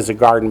think of as a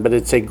garden, but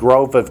it's a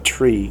grove of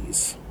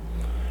trees.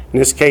 In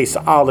this case,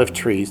 olive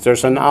trees.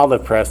 There's an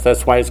olive press.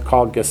 That's why it's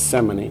called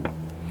Gethsemane.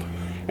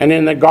 And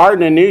in the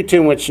garden, a new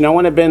tomb which no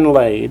one had been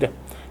laid.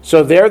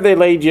 So there they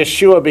laid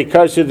Yeshua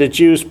because of the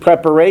Jews'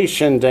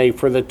 preparation day,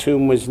 for the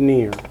tomb was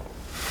near.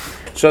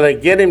 So they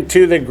get him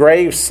to the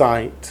grave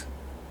site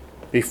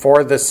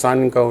before the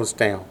sun goes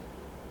down.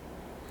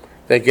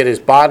 They get his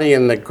body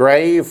in the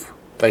grave.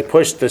 They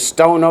push the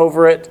stone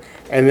over it.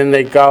 And then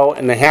they go,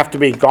 and they have to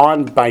be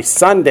gone by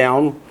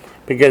sundown,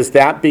 because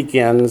that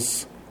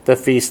begins the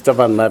Feast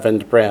of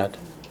Unleavened Bread.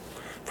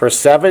 For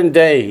 7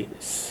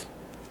 days,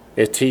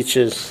 it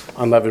teaches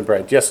unleavened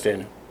bread. Yes,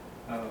 Daniel?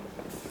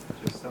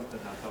 Just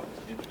something I thought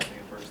was interesting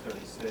in verse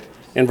 36.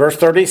 In verse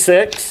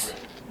 36,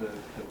 The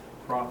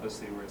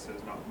prophecy where it says,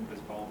 not one of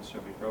his bones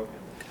shall be broken.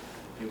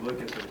 If you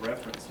look at the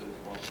references,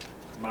 well,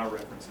 my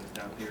references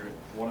down here,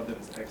 one of them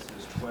is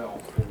Exodus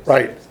 12:46.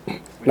 right.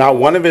 Now,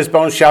 one of his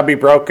bones shall be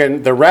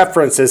broken. The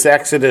reference is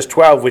Exodus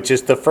 12, which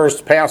is the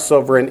first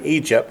Passover in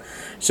Egypt.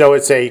 So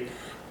it's a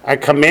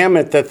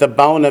commandment that the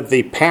bone of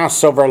the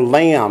Passover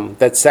lamb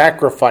that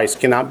sacrificed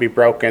cannot be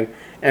broken.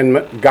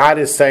 And God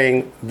is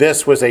saying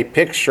this was a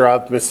picture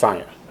of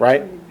Messiah,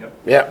 right?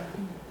 Yep.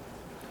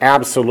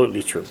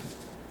 Absolutely true.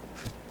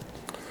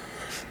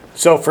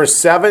 So for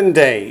 7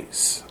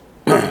 days,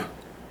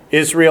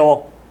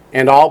 Israel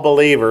and all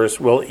believers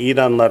will eat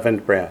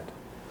unleavened bread.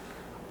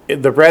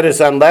 The bread is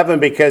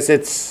unleavened because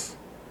it's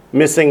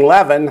missing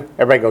leaven.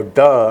 Everybody go,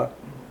 duh.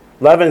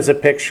 Leaven is a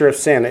picture of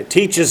sin. It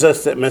teaches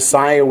us that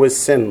Messiah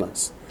was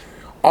sinless.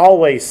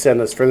 Always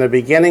sinless from the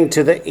beginning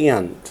to the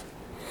end.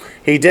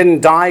 He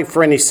didn't die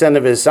for any sin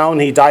of his own.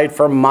 He died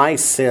for my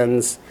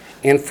sins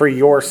and for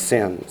your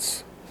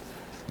sins.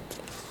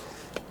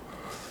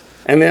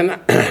 And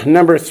then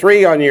number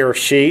 3 on your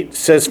sheet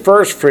says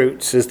first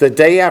fruits is the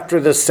day after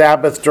the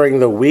Sabbath during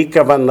the week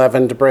of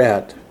unleavened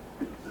bread.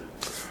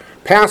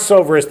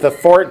 Passover is the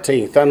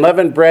 14th.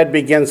 Unleavened bread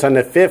begins on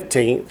the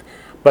 15th.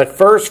 But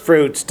first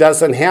fruits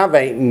doesn't have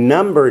a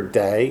numbered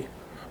day,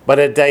 but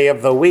a day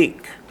of the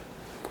week.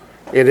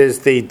 It is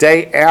the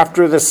day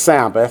after the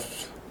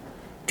Sabbath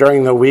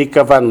during the week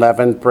of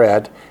unleavened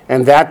bread.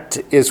 And that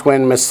is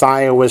when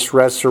Messiah was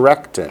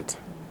resurrected.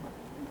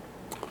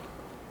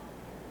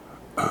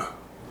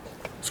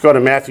 Let's go to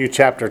Matthew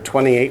chapter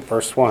 28,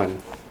 verse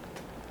 1.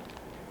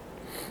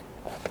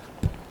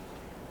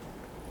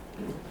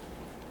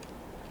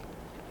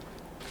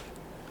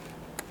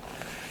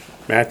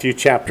 Matthew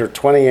chapter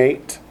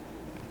 28,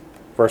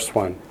 verse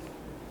 1.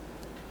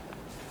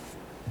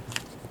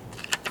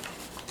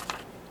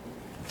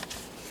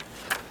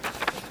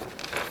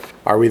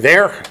 Are we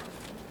there?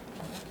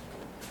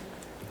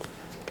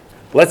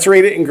 Let's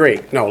read it in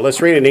Greek. No,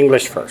 let's read it in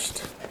English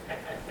first.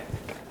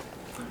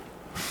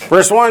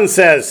 Verse 1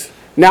 says,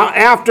 now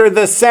after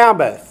the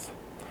Sabbath,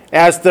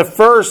 as the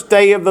first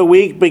day of the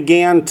week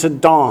began to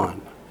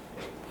dawn,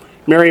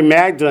 Mary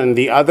Magdalene,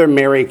 the other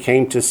Mary,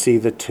 came to see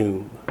the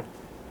tomb.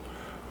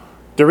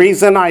 The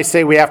reason I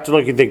say we have to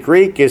look at the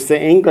Greek is the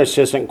English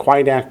isn't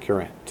quite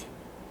accurate.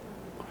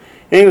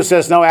 English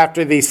says, no,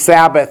 after the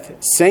Sabbath,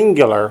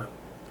 singular,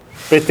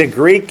 but the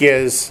Greek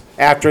is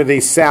after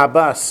the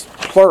Sabbaths,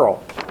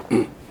 plural.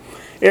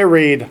 It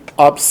read,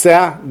 opse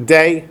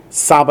de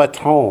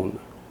sabbaton,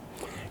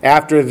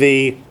 after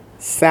the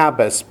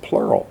Sabbaths,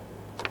 plural.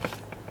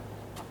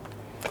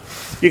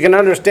 You can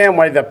understand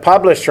why the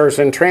publishers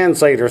and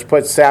translators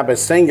put Sabbath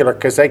singular,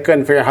 because they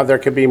couldn't figure out how there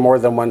could be more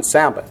than one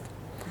Sabbath.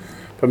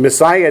 But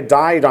Messiah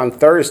died on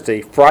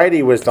Thursday.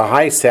 Friday was the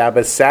high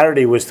Sabbath.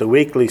 Saturday was the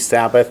weekly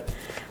Sabbath.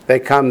 They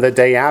come the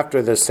day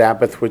after the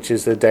Sabbath, which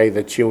is the day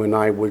that you and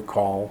I would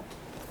call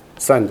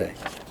Sunday.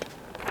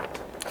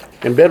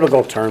 In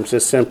biblical terms,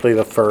 it's simply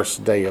the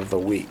first day of the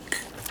week.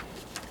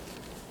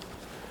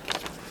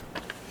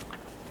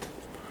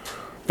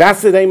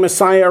 That's the day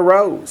Messiah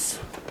arose.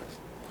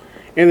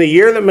 In the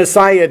year that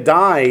Messiah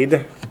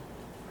died,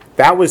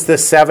 that was the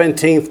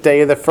 17th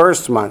day of the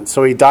first month.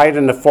 So he died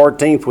on the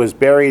 14th, was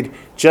buried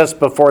just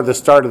before the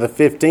start of the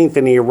 15th,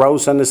 and he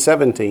arose on the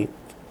 17th.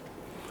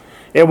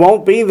 It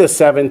won't be the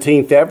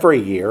 17th every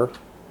year.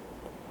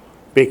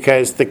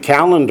 because the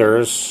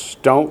calendars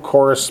don't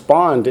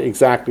correspond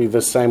exactly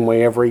the same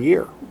way every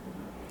year.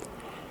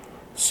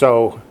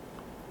 So,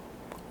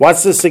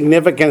 what's the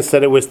significance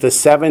that it was the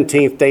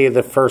 17th day of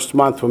the first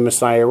month when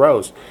Messiah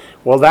rose?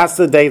 Well, that's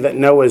the day that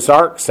Noah's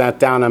ark sat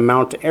down on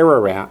Mount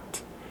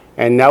Ararat,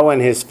 and Noah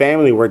and his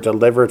family were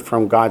delivered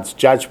from God's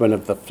judgment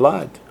of the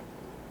flood.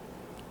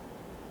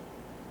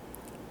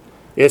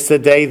 It's the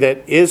day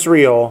that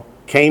Israel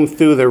came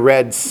through the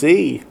Red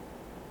Sea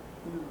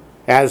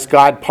as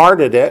God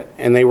parted it,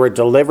 and they were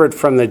delivered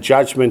from the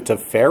judgment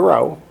of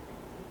Pharaoh.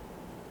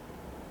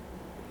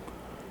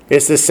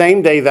 It's the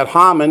same day that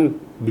Haman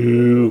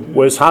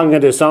was hung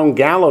at his own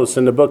gallows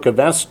in the book of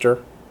Esther,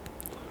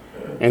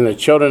 and the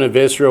children of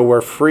Israel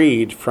were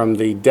freed from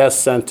the death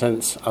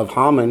sentence of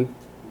Haman.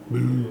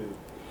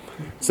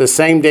 It's the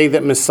same day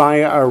that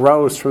Messiah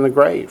arose from the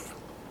grave.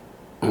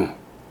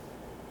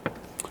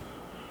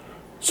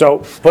 So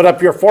put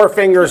up your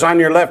forefingers on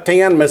your left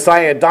hand.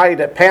 Messiah died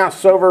at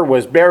Passover,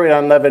 was buried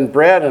on unleavened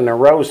bread, and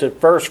arose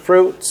at first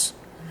fruits.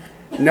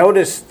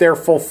 Notice they're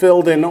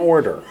fulfilled in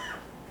order.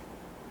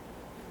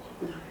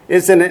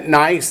 Isn't it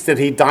nice that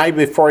he died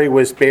before he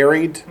was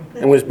buried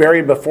and was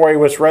buried before he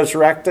was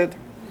resurrected?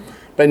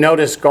 But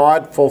notice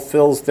God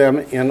fulfills them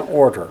in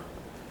order.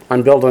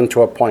 I'm building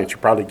to a point. You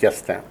probably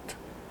guessed that.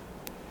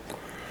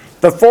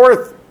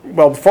 Before we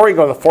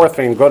go to the fourth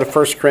thing, go to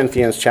 1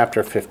 Corinthians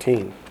chapter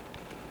 15.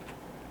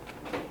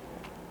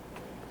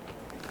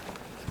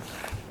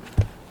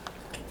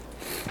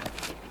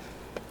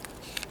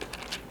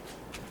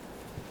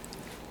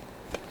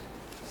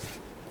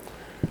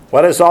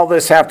 What does all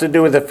this have to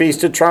do with the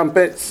Feast of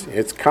Trumpets?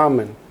 It's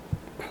coming.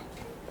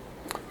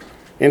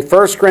 In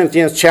 1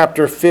 Corinthians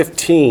chapter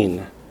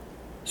 15,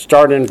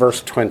 start in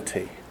verse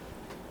 20.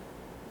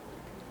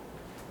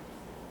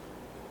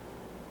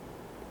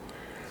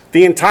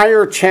 The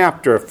entire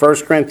chapter of 1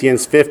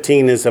 Corinthians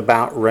 15 is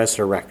about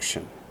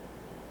resurrection.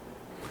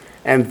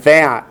 And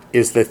that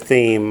is the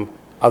theme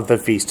of the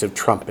Feast of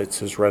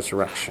Trumpets, is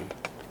resurrection.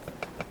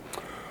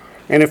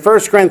 And in 1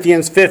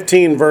 Corinthians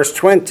 15, verse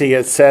 20,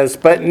 it says,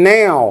 "But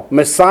now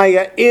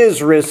Messiah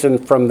is risen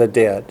from the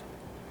dead."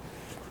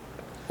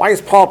 Why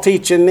is Paul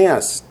teaching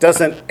this?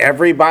 Doesn't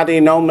everybody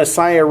know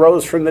Messiah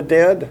rose from the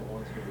dead?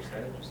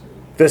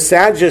 The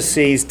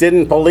Sadducees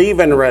didn't believe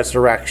in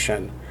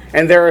resurrection.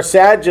 And there are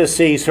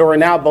Sadducees who are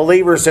now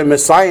believers in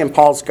Messiah, and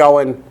Paul's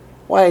going,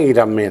 wait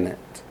a minute.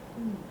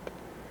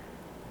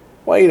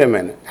 Wait a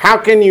minute. How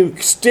can you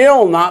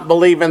still not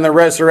believe in the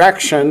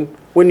resurrection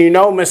when you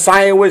know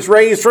Messiah was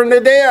raised from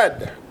the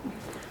dead?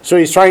 So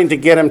he's trying to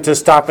get them to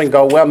stop and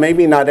go, well,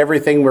 maybe not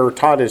everything we were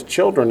taught as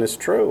children is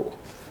true.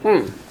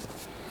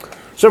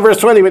 So verse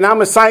 20, "But now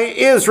Messiah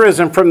is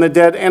risen from the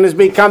dead and has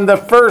become the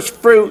first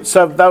fruits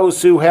of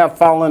those who have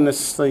fallen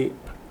asleep."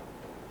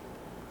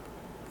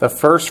 The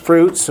first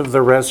fruits of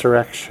the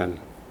resurrection.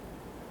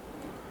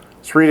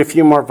 Let's read a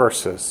few more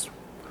verses.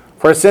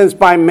 "For since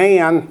by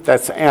man,"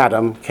 that's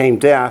Adam, "came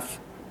death,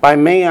 by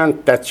man,"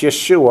 that's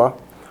Yeshua,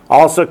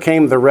 "also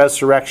came the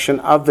resurrection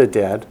of the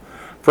dead.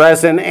 For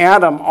as in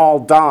Adam all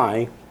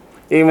die,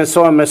 even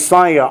so in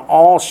Messiah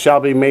all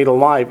shall be made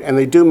alive." And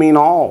they do mean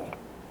all.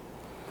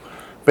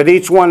 "But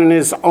each one in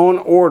his own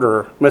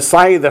order,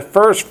 Messiah the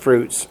first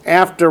fruits,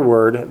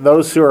 afterward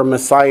those who are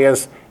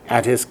Messiahs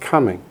at his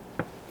coming."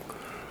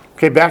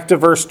 Okay, back to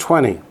verse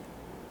 20.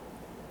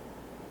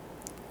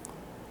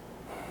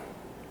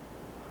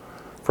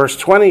 Verse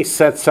 20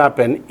 sets up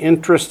an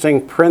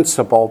interesting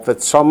principle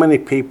that so many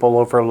people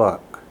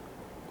overlook.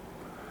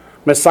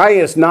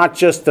 Messiah is not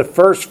just the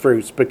first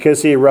fruits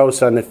because he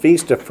arose on the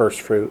Feast of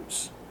First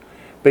Fruits,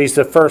 but he's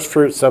the first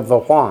fruits of the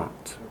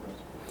what?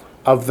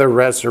 Of the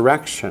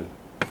resurrection.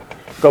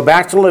 Go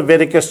back to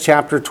Leviticus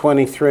chapter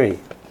 23.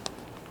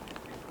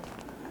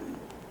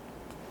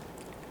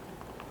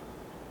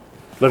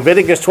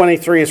 Leviticus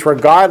 23 is where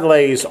God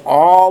lays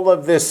all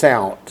of this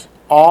out.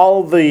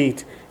 All the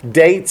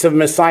dates of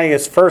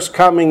Messiah's first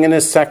coming and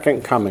his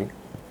second coming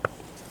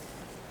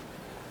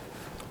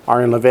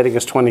are in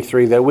Leviticus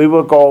 23 that we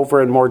will go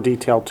over in more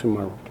detail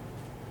tomorrow.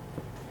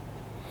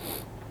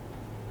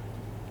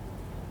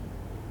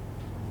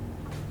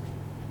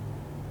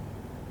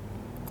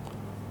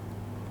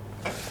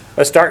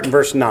 Let's start in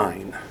verse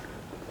 9.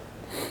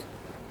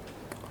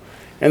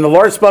 "And the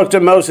Lord spoke to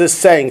Moses,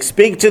 saying,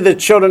 Speak to the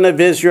children of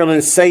Israel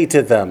and say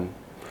to them,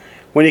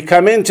 When you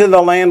come into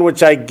the land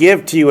which I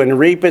give to you and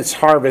reap its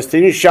harvest,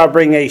 then you shall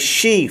bring a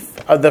sheaf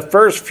of the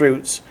first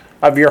fruits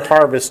of your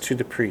harvest to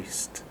the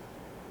priest."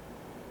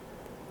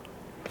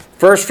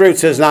 First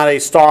fruits is not a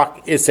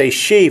stalk, it's a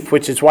sheaf,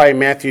 which is why in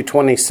Matthew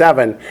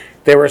 27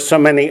 there were so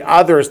many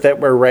others that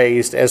were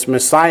raised as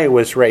Messiah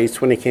was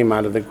raised when he came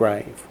out of the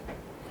grave.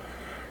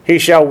 "He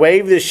shall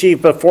wave the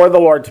sheaf before the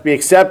Lord to be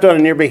accepted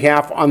on your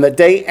behalf. On the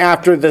day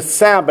after the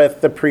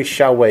Sabbath, the priest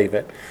shall wave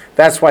it."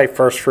 That's why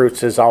first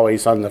fruits is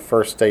always on the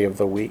first day of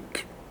the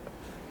week.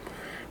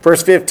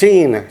 Verse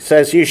 15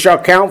 says, "You shall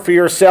count for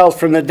yourselves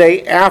from the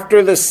day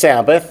after the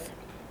Sabbath."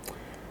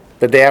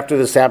 The day after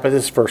the Sabbath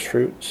is first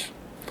fruits.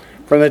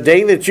 From the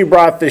day that you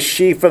brought the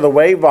sheaf of the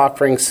wave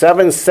offering,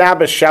 7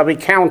 Sabbaths shall be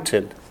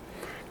counted.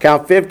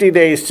 Count 50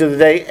 days to the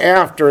day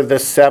after the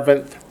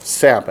 7th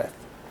Sabbath.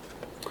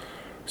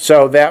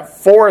 So that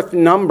fourth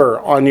number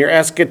on your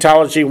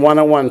Eschatology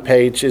 101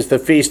 page is the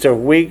Feast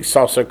of Weeks,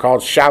 also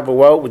called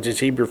Shavuot, which is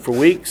Hebrew for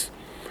weeks,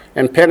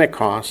 and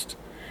Pentecost,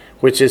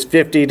 which is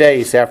 50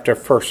 days after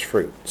first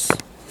fruits.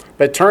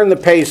 But turn the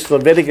page to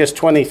Leviticus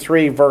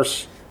 23,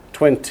 verse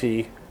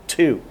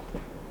 22.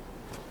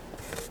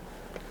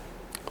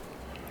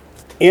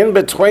 In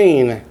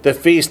between the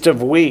Feast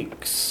of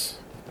Weeks,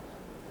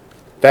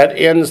 that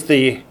ends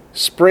the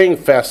spring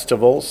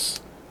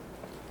festivals,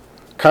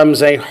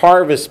 comes a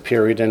harvest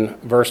period in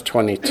verse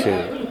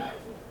 22.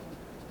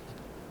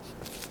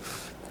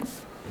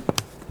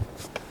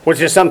 Which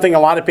is something a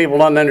lot of people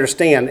don't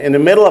understand. In the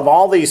middle of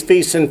all these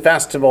feasts and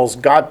festivals,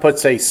 God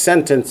puts a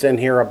sentence in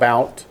here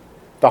about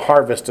the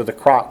harvest of the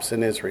crops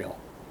in Israel.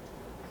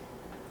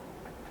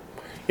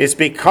 It's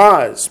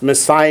because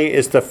Messiah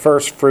is the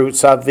first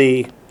fruits of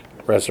the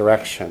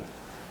resurrection.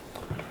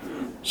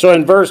 So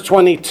in verse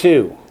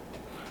 22,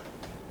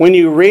 when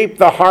you reap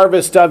the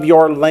harvest of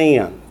your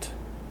land,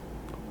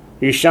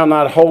 you shall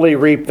not wholly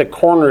reap the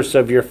corners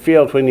of your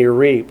field when you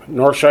reap,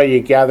 nor shall you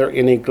gather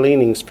any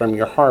gleanings from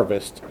your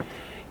harvest.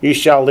 You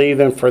shall leave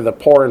them for the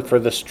poor and for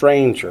the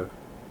stranger.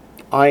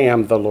 I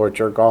am the Lord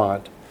your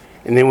God.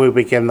 And then we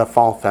begin the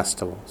fall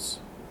festivals.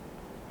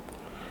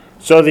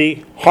 So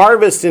the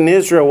harvest in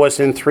Israel was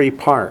in 3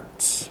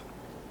 parts,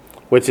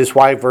 which is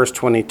why verse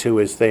 22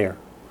 is there.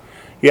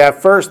 You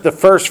have first the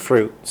first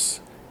fruits,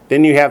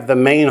 then you have the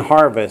main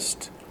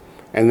harvest,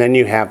 and then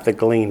you have the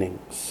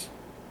gleanings.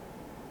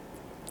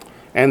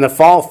 And the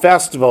fall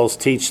festivals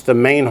teach the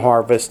main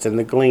harvest and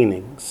the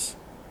gleanings.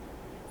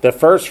 The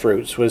first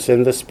fruits was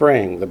in the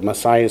spring, the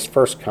Messiah's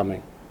first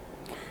coming.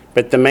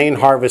 But the main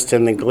harvest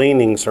and the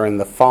gleanings are in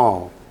the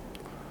fall,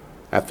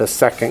 at the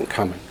second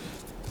coming.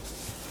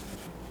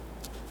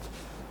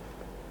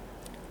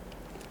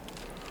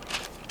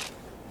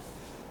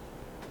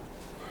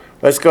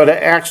 Let's go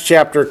to Acts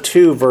chapter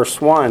 2,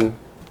 verse 1.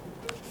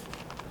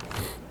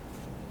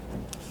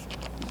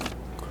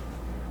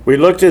 We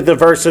looked at the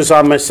verses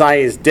on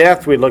Messiah's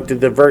death. We looked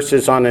at the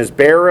verses on his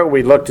burial.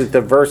 We looked at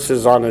the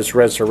verses on his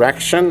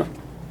resurrection.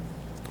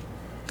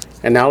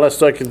 And now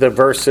let's look at the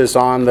verses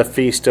on the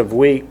Feast of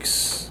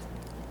Weeks,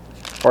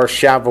 or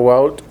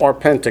Shavuot, or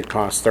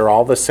Pentecost. They're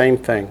all the same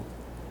thing.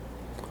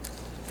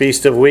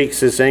 Feast of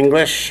Weeks is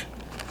English.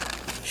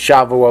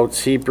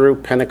 Shavuot's Hebrew.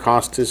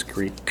 Pentecost is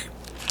Greek.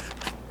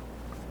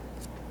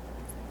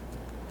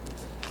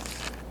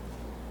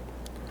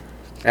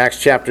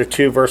 Acts chapter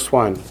 2, verse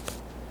 1.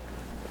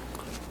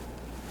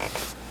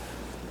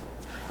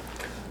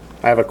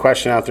 I have a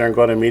question out there and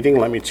go to a meeting.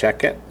 Let me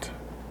check it.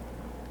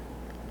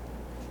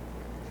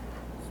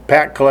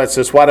 Pat Collette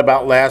says, what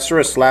about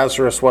Lazarus?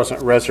 Lazarus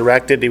wasn't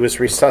resurrected. He was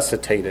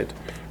resuscitated.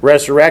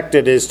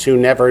 Resurrected is to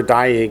never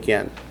die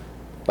again.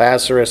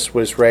 Lazarus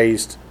was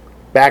raised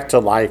back to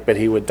life, but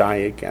he would die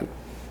again.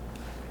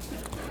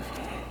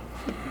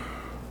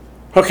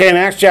 Okay, in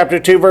Acts chapter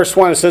 2, verse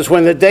 1, it says,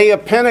 when the day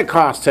of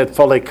Pentecost had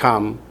fully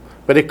come,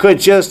 but it could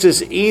just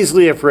as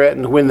easily have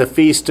written when the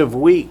Feast of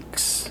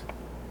Weeks,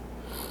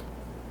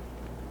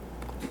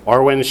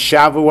 or when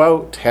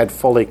Shavuot had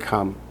fully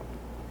come.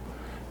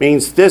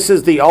 Means this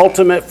is the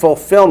ultimate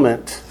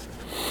fulfillment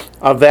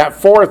of that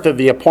fourth of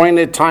the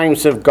appointed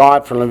times of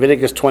God from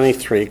Leviticus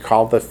 23,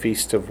 called the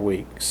Feast of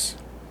Weeks.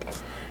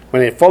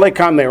 When it fully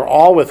come, they were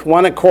all with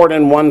one accord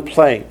in one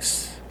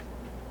place.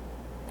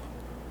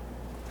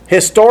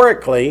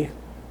 Historically,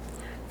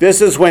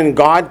 this is when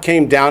God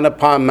came down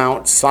upon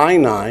Mount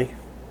Sinai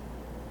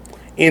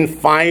in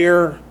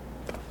fire,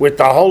 with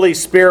the Holy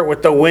Spirit,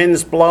 with the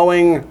winds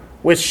blowing,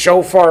 with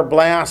shofar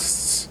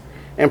blasts,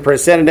 and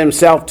presented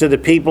himself to the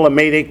people and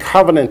made a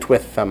covenant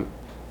with them.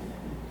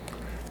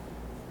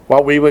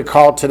 What we would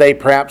call today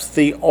perhaps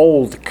the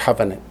Old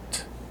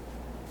Covenant.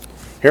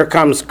 Here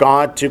comes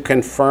God to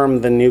confirm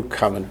the New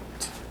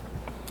Covenant.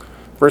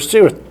 Verse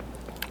 2,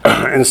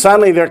 and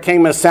suddenly there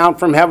came a sound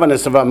from heaven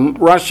as of a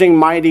rushing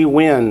mighty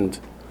wind.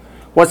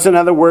 What's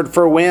another word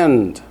for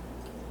wind?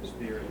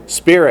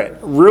 Spirit.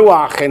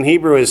 Ruach in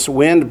Hebrew is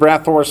wind,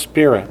 breath, or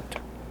spirit.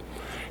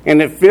 And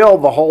it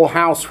filled the whole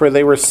house where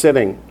they were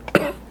sitting.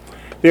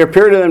 There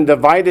appeared to them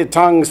divided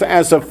tongues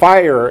as of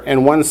fire,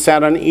 and one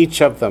sat on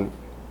each of them.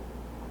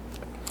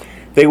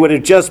 They would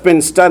have just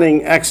been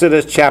studying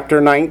Exodus chapter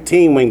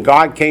 19 when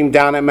God came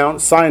down at Mount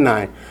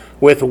Sinai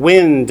with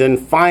wind and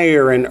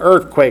fire and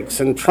earthquakes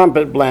and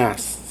trumpet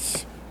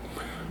blasts.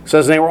 It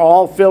says they were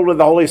all filled with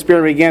the Holy Spirit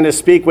and began to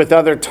speak with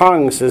other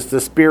tongues as the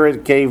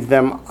Spirit gave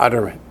them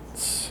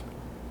utterance.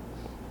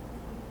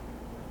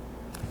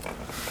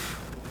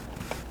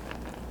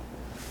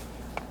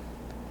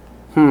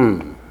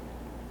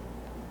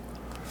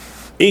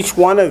 Each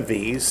one of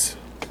these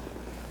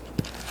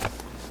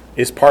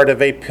is part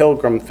of a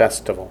pilgrim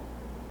festival.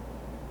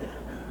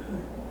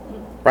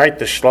 Right?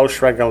 The Shlosh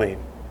Regalim.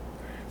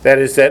 That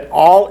is that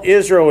all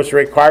Israel was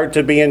required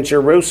to be in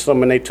Jerusalem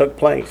when they took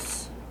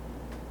place.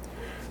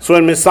 So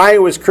when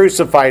Messiah was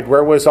crucified,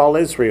 where was all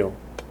Israel?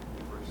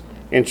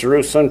 In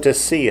Jerusalem to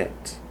see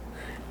it.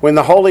 When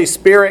the Holy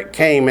Spirit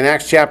came in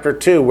Acts chapter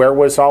 2, where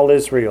was all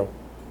Israel?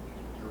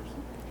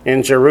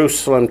 In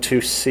Jerusalem to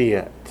see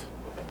it.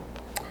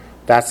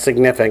 That's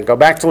significant. Go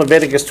back to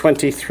Leviticus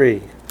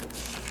 23.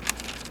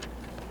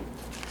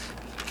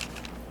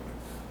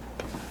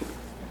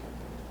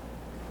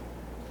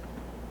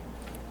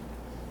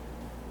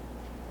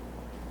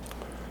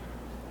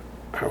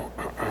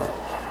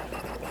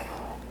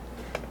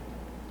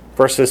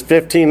 Verses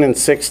 15 and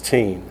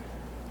 16.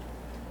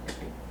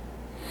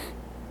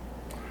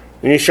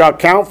 And you shall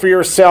count for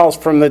yourselves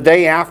from the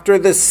day after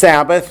the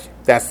Sabbath,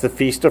 that's the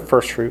Feast of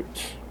First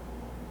Fruits,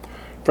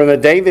 from the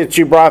day that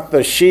you brought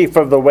the sheaf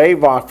of the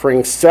wave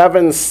offering,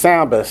 7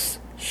 Sabbaths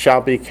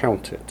shall be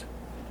counted.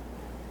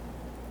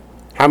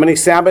 How many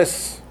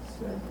Sabbaths?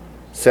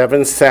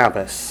 7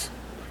 Sabbaths.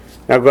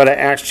 Now go to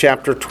Acts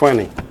chapter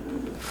 20.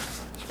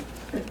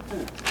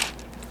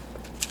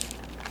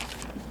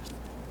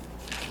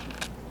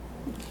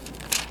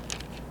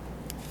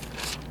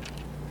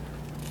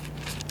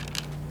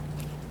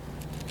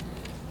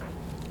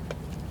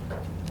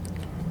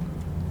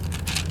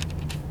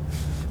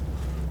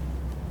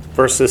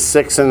 Verses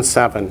 6 and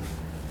 7.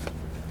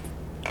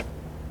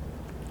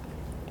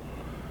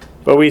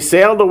 But we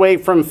sailed away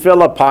from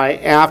Philippi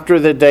after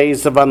the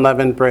days of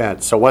unleavened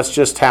bread. So what's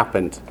just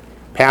happened?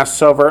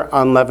 Passover,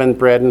 unleavened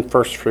bread, and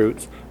first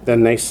fruits.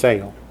 Then they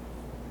sail.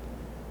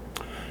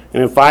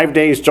 And in 5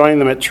 days joined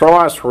them at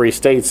Troas, where we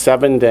stayed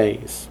 7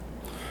 days.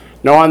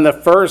 Now on the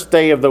first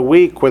day of the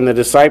week, when the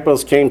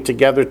disciples came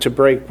together to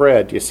break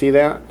bread. You see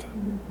that?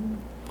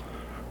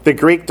 The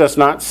Greek does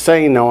not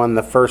say no on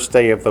the first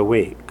day of the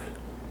week.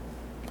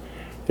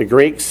 The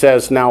Greek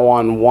says now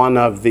on one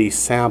of the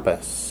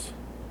Sabbaths.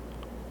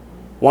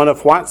 One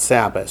of what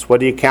Sabbaths? What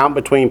do you count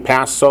between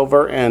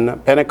Passover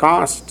and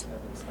Pentecost?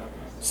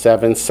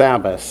 7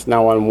 Sabbaths.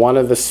 Now on one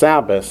of the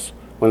Sabbaths,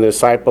 when the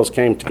disciples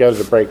came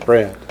together to break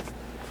bread.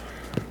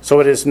 So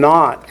it is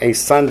not a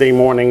Sunday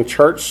morning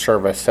church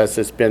service as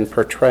it's been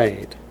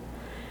portrayed.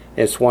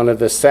 It's one of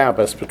the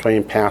Sabbaths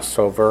between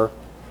Passover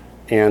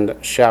and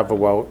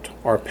Shavuot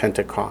or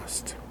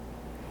Pentecost.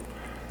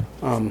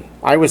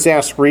 I was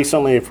asked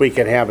recently if we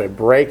could have a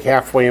break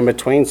halfway in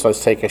between, so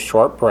let's take a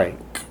short break.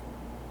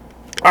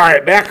 All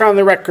right, back on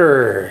the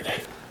record.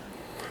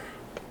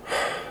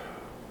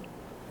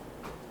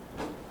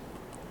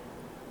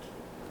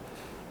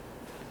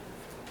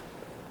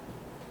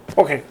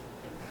 Okay.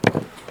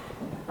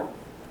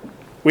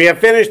 We have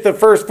finished the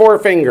first 4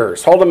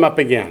 fingers. Hold them up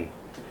again.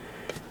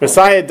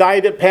 Messiah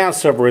died at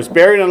Passover, was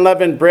buried in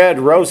unleavened bread,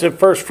 rose at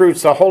first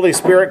fruits. The Holy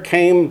Spirit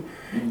came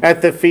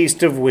at the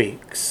Feast of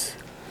Weeks.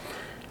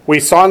 We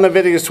saw in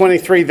Leviticus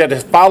 23 that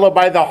is followed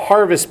by the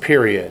harvest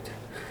period.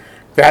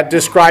 That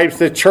describes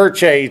the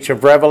church age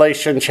of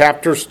Revelation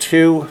chapters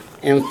 2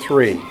 and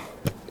 3.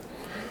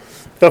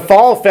 The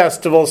fall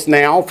festivals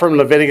now from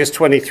Leviticus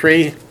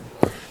 23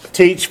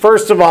 teach,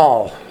 first of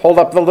all, hold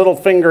up the little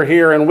finger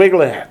here and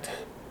wiggle it,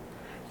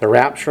 the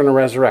rapture and the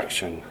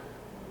resurrection.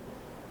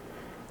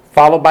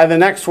 Followed by the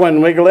next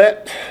one, wiggle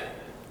it,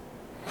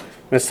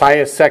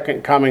 Messiah's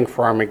second coming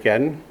for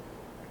Armageddon.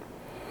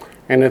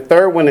 And the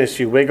third one, as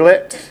you wiggle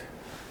it,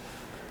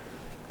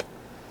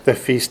 the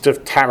Feast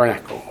of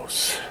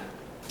Tabernacles.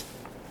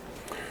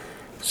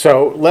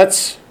 So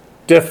let's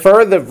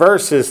defer the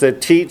verses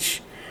that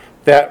teach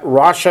that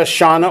Rosh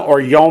Hashanah, or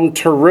Yom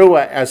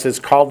Teruah as it's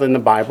called in the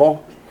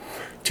Bible,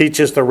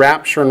 teaches the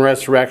rapture and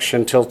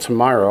resurrection till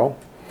tomorrow.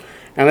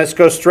 And let's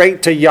go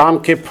straight to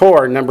Yom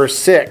Kippur, number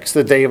 6,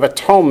 the Day of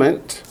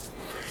Atonement,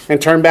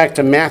 and turn back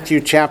to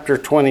Matthew chapter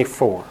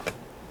 24.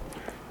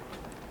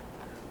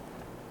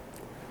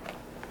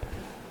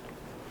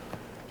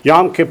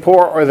 Yom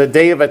Kippur, or the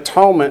Day of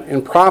Atonement,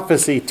 in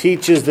prophecy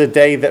teaches the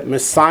day that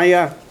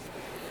Messiah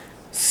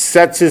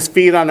sets his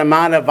feet on the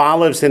Mount of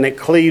Olives and it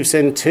cleaves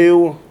in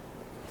two.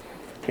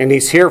 And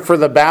he's here for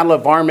the Battle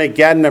of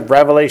Armageddon of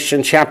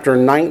Revelation chapter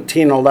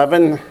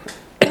 19:11.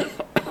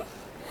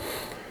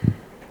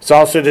 It's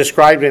also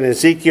described in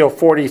Ezekiel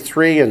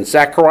 43 and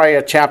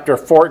Zechariah chapter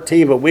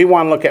 14. But we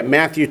want to look at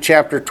Matthew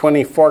chapter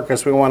 24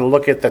 because we want to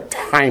look at the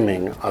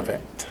timing of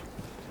it.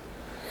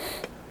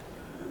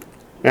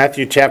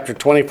 Matthew chapter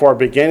 24,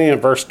 beginning in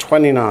verse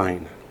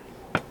 29.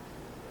 It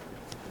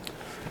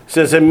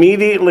says,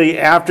 immediately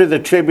after the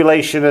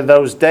tribulation of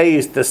those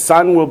days, the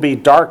sun will be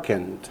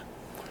darkened,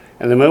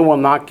 and the moon will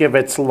not give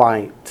its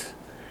light.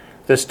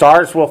 The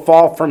stars will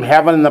fall from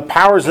heaven, and the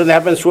powers of the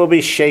heavens will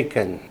be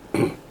shaken.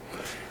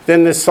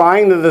 Then the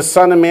sign of the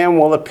Son of Man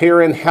will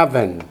appear in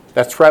heaven.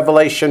 That's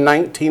Revelation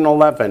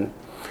 19:11.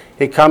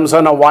 He comes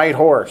on a white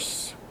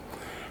horse.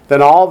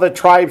 Then all the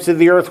tribes of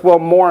the earth will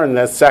mourn.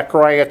 That's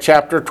Zechariah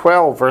chapter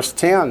 12, verse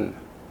 10.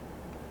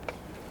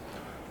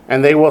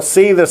 And they will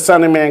see the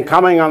Son of Man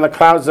coming on the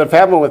clouds of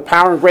heaven with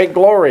power and great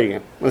glory.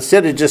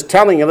 Instead of just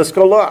telling you, let's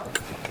go look.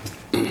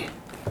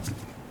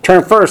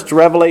 Turn first to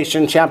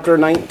Revelation chapter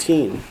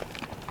 19.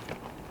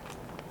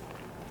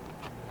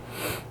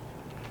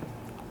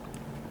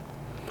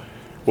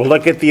 We'll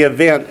look at the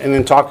event and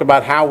then talk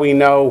about how we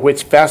know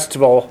which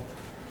festival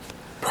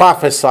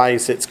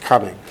prophesies its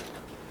coming.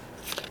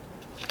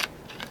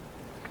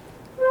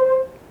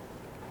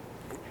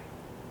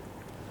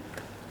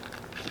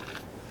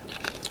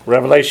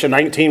 Revelation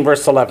 19,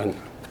 verse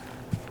 11.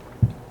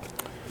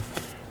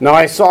 Now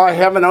I saw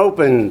heaven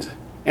opened,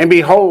 and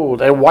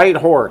behold, a white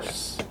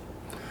horse.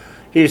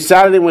 He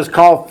sat and was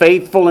called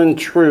Faithful and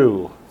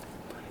True,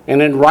 and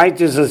in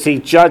righteousness he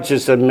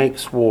judges and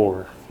makes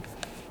war.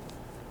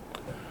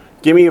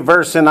 Give me a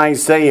verse in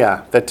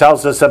Isaiah that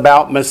tells us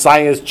about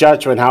Messiah's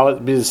judgment, how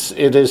it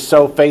is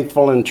so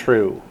faithful and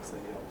true.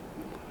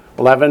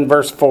 11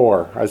 verse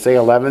 4. Isaiah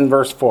 11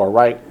 verse 4,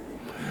 right?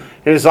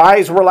 His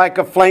eyes were like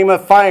a flame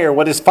of fire.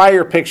 What is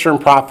fire picture in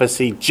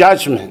prophecy?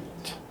 Judgment.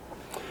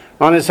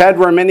 On his head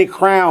were many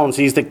crowns.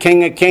 He's the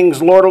King of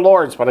kings, Lord of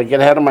lords. But I get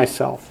ahead of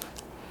myself.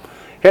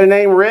 He had a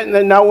name written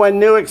that no one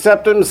knew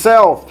except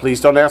himself.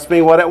 Please don't ask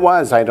me what it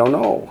was. I don't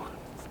know.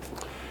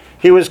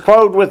 He was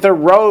clothed with a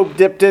robe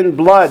dipped in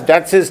blood.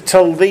 That's his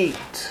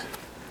talit,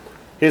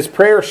 his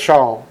prayer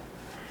shawl.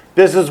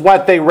 This is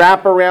what they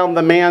wrap around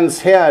the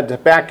man's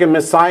head back in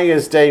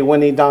Messiah's day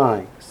when he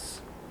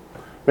dies.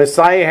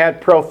 Messiah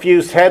had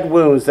profuse head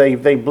wounds.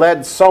 They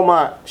bled so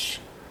much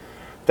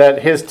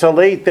that his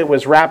talit that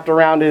was wrapped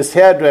around his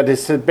head at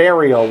his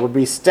burial would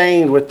be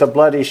stained with the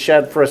blood he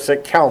shed for us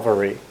at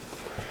Calvary.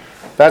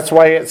 That's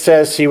why it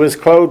says he was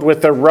clothed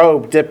with a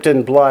robe dipped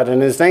in blood,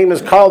 and his name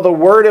is called the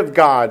Word of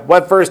God.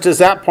 What verse does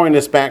that point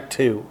us back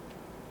to?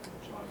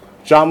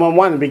 John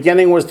 1:1. The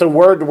beginning was the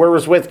Word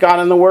was with God,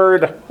 and the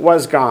Word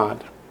was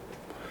God.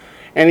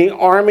 Any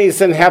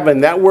armies in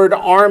heaven, that word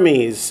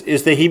armies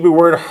is the Hebrew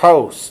word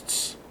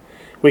hosts.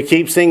 We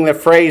keep seeing the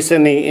phrase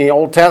in the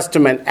Old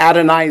Testament,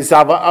 Adonai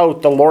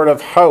Zavaot, the Lord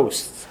of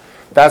hosts.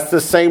 That's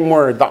the same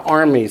word, the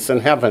armies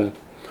in heaven.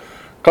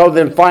 Clothed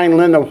in fine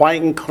linen,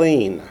 white and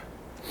clean.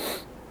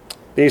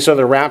 These are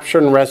the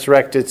raptured and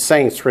resurrected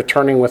saints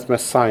returning with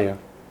Messiah.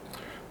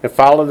 They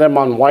follow them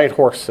on white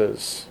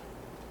horses.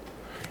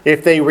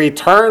 If they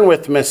return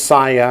with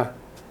Messiah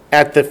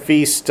at the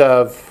feast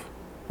of,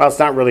 well, it's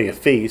not really a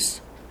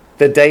feast,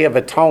 the Day of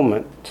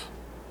Atonement,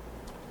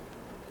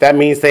 that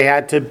means they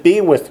had to be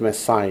with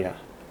Messiah.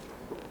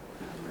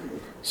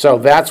 So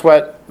that's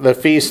what the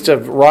feast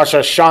of Rosh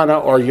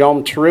Hashanah or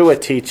Yom Teruah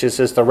teaches,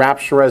 is the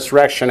rapture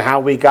resurrection,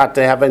 how we got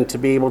to heaven to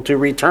be able to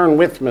return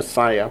with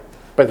Messiah.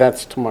 But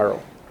that's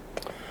tomorrow.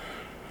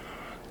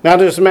 Now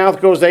to his mouth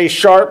goes a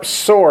sharp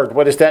sword.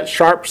 What is that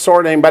sharp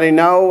sword? Anybody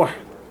know?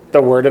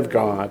 The Word of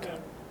God.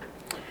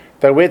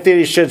 That with it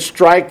he should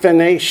strike the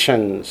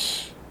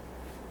nations.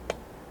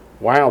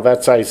 Wow,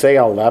 that's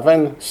Isaiah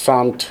 11,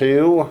 Psalm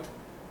 2,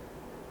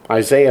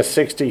 Isaiah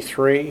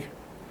 63.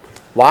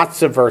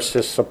 Lots of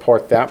verses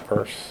support that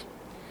verse.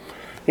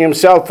 He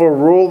himself will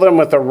rule them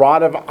with a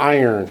rod of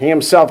iron. He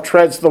himself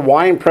treads the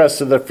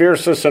winepress of the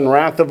fierceness and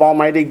wrath of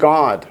Almighty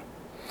God.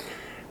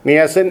 And he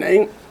has a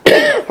name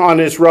on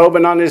his robe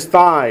and on his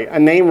thigh, a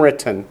name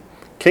written,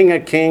 King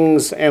of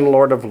Kings and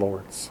Lord of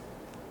Lords.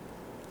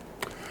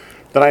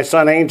 Then I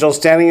saw an angel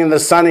standing in the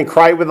sun and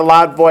cried with a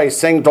loud voice,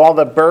 saying to all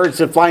the birds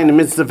that fly in the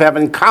midst of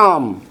heaven,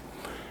 Come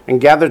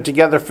and gather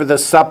together for the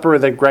supper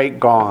of the great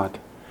God,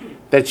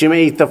 that you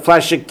may eat the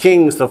flesh of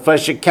kings, the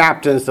flesh of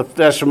captains, the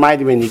flesh of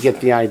mighty men. You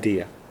get the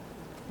idea.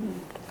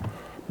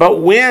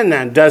 But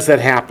when does it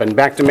happen?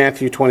 Back to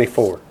Matthew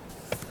 24.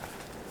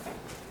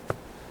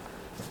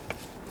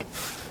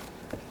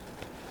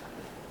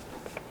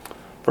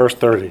 Verse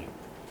 30.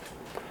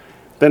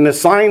 Then the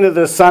sign of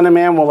the Son of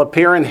Man will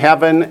appear in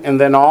heaven,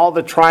 and then all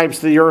the tribes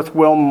of the earth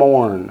will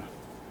mourn.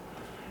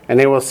 And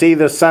they will see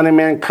the Son of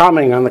Man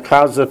coming on the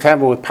clouds of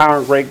heaven with power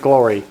and great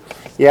glory.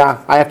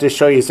 Yeah, I have to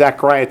show you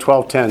Zechariah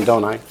 12:10,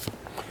 don't I?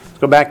 Let's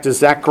go back to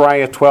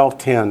Zechariah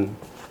 12:10,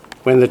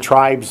 when the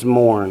tribes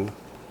mourn,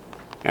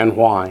 and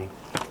why.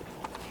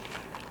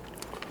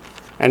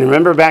 And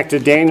remember back to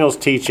Daniel's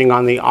teaching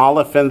on the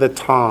Aleph and the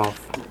Tav,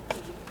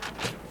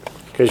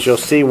 because you'll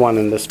see one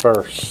in this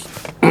verse.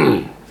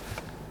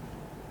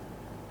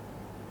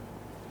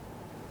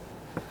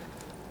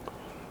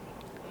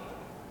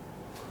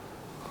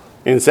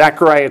 In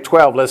Zechariah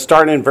 12, let's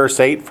start in verse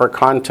 8 for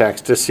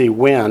context to see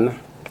when.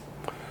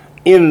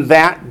 In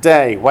that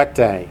day, what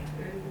day?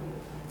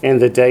 In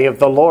the day of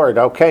the Lord.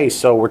 Okay,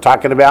 so we're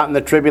talking about in the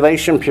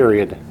tribulation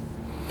period.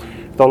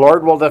 The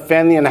Lord will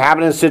defend the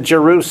inhabitants of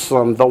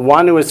Jerusalem, the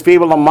one who is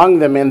feeble among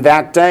them in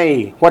that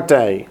day. What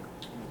day?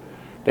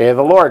 Day of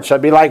the Lord shall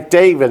be like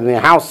David, and the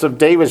house of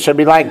David shall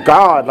be like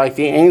God, like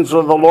the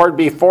angel of the Lord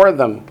before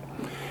them.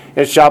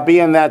 It shall be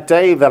in that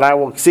day that I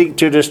will seek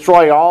to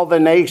destroy all the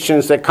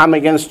nations that come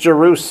against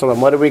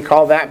Jerusalem. What do we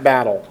call that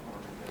battle?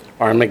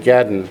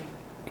 Armageddon.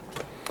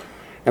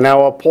 And I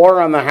will pour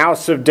on the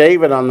house of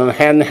David, on the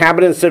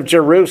inhabitants of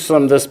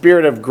Jerusalem, the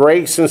spirit of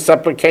grace and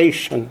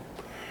supplication.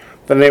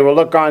 Then they will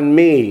look on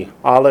me,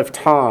 Aleph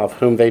Tav,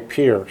 whom they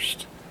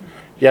pierced.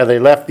 Yeah, they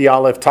left the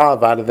Aleph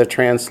Tav out of the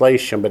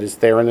translation, but it's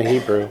there in the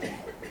Hebrew.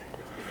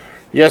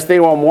 Yes, they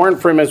will mourn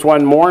for him as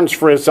one mourns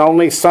for his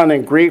only son,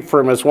 and grieve for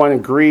him as one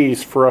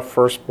grieves for a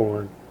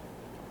firstborn.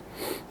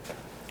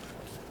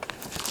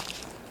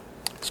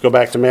 Let's go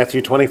back to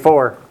Matthew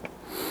 24.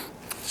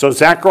 So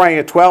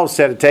Zechariah 12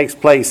 said it takes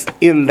place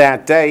in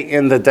that day,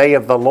 in the day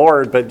of the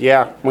Lord, but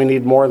yeah, we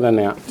need more than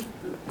that.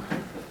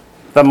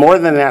 The more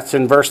than that's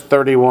in verse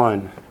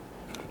 31.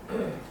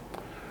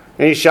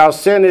 And he shall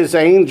send his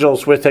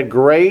angels with a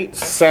great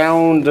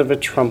sound of a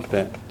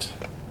trumpet.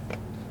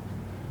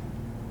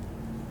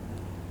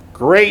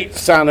 Great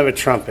sound of a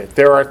trumpet.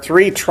 There are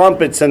 3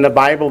 trumpets in the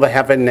Bible that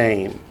have a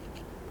name.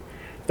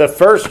 The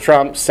first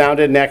trump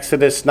sounded in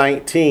Exodus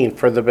 19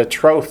 for the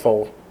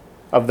betrothal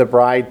of the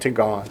bride to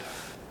God.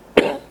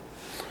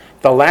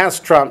 The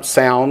last trump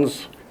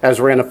sounds,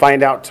 as we're going to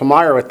find out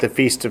tomorrow at the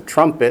Feast of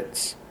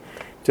Trumpets,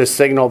 to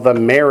signal the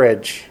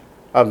marriage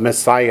of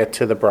Messiah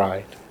to the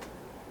bride.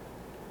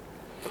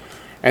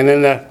 And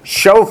then the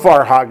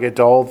shofar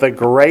hagadol, the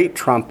great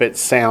trumpet,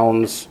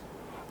 sounds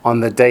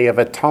on the Day of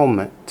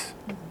Atonement.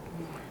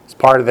 It's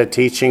part of the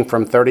teaching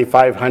from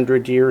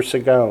 3,500 years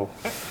ago.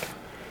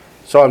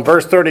 So in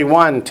verse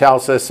 31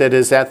 tells us it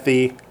is at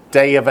the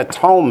Day of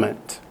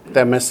Atonement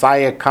that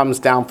Messiah comes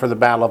down for the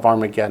Battle of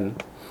Armageddon.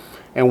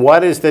 And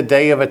what is the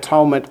Day of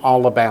Atonement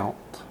all about?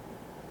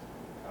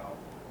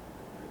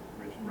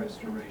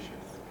 Restoration,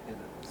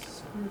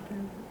 repentance.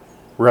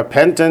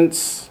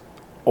 Repentance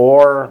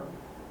or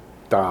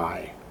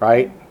die,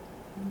 right?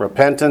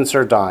 Repentance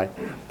or die.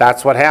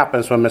 That's what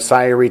happens when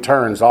Messiah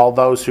returns. All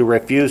those who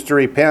refuse to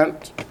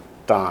repent,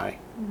 die.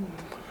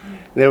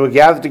 They will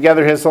gather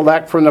together his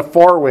elect from the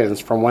 4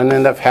 winds, from one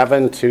end of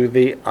heaven to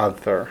the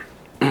other.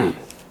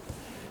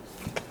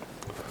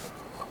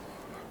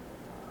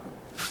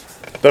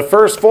 The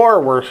first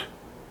 4 were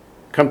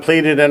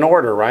completed in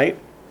order, right?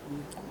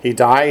 He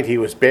died, he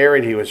was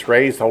buried, he was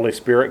raised, the Holy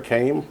Spirit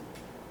came.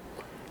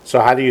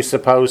 So how do you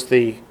suppose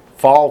the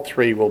fall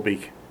 3 will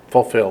be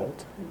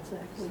fulfilled?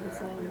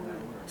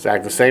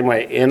 Exactly the same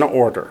way, in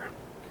order.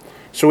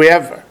 So we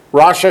have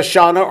Rosh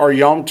Hashanah or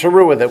Yom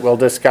Teruah that we'll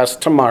discuss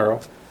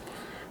tomorrow,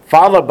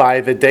 followed by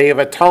the Day of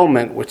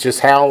Atonement, which is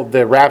how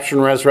the raptured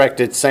and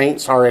resurrected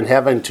saints are in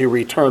heaven to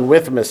return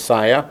with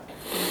Messiah.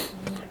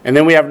 And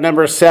then we have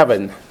number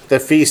 7,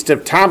 the Feast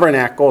of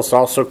Tabernacles,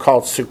 also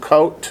called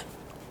Sukkot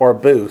or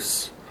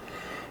Booths,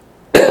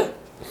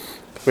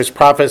 which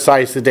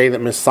prophesies the day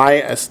that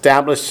Messiah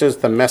establishes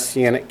the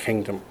Messianic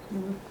kingdom.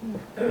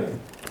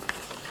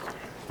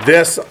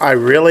 This I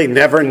really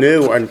never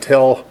knew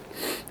until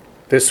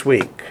this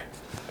week.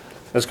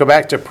 Let's go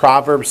back to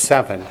Proverbs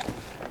 7.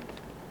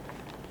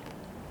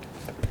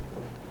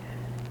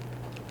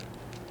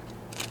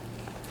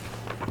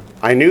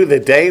 I knew the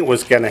day it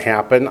was going to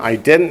happen. I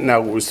didn't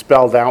know it was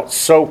spelled out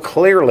so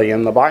clearly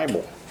in the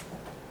Bible.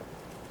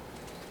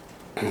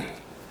 Do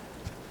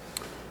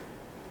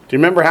you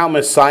remember how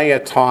Messiah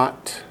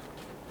taught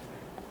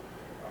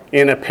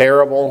in a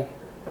parable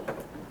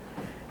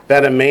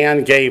that a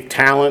man gave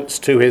talents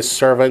to his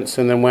servants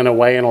and then went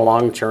away on a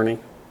long journey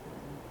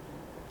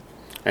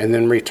and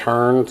then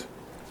returned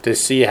to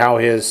see how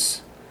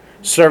his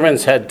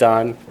servants had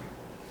done?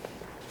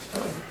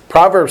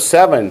 Proverbs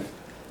 7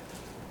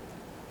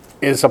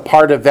 is a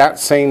part of that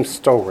same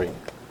story.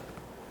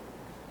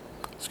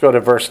 Let's go to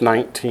verse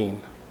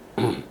 19.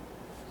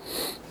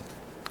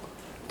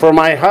 For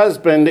my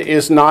husband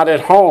is not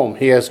at home.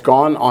 He has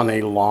gone on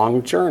a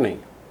long journey,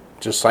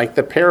 just like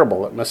the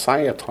parable that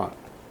Messiah taught.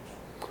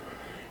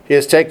 He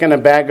has taken a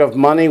bag of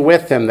money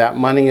with him. That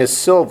money is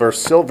silver.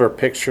 Silver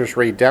pictures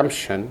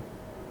redemption.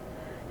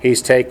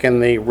 He's taken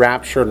the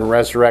raptured and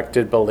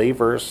resurrected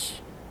believers.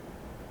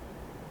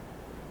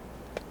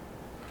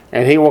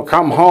 And he will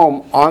come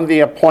home on the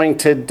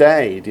appointed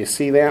day. Do you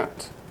see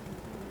that?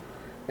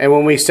 And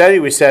when we studied,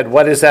 we said,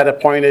 what is that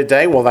appointed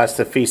day? Well, that's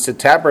the Feast of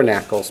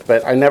Tabernacles.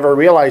 But I never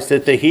realized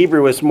that the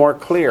Hebrew is more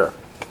clear.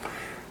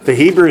 The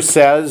Hebrew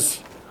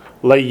says,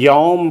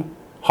 Layom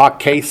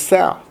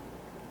HaKeseh.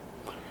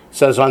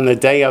 Says on the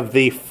day of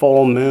the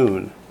full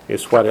moon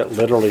is what it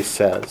literally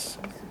says.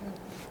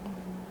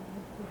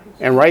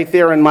 And right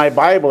there in my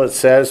Bible it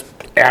says,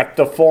 at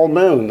the full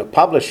moon. The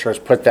publishers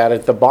put that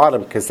at the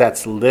bottom because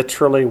that's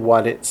literally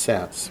what it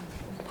says.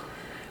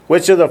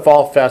 Which of the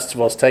fall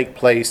festivals take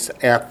place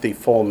at the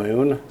full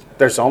moon?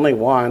 There's only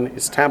one.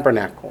 It's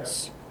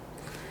Tabernacles.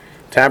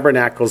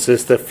 Tabernacles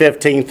is the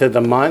 15th of the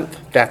month.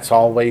 That's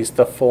always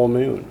the full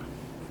moon.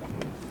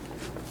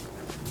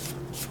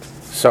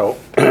 So,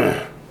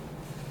 the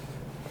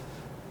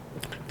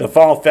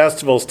fall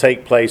festivals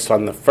take place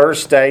on the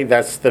first day.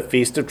 That's the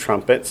Feast of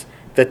Trumpets.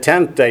 The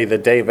 10th day, the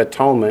Day of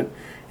Atonement.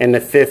 And the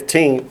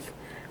 15th,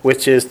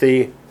 which is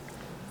the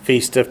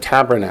Feast of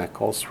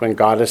Tabernacles, when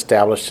God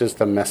establishes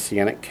the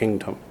Messianic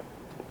kingdom.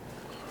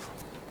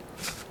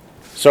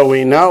 So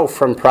we know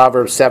from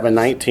Proverbs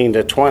 7:19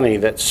 to 20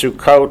 that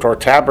Sukkot or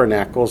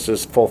Tabernacles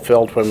is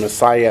fulfilled when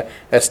Messiah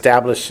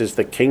establishes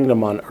the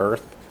kingdom on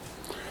earth.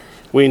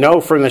 We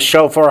know from the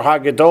Shofar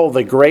Hagadol,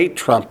 the great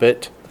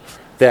trumpet,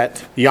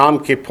 that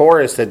Yom Kippur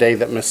is the day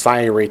that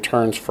Messiah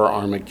returns for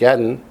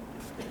Armageddon.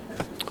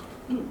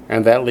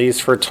 And that leaves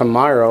for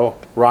tomorrow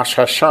Rosh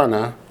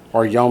Hashanah,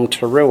 or Yom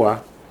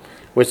Teruah,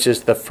 which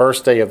is the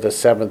first day of the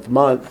 7th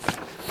month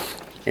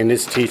in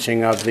its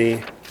teaching of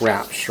the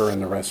rapture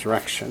and the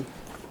resurrection.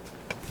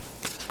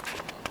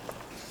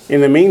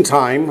 In the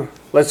meantime,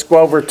 let's go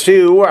over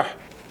to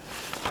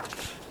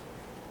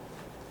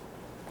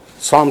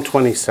Psalm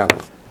 27.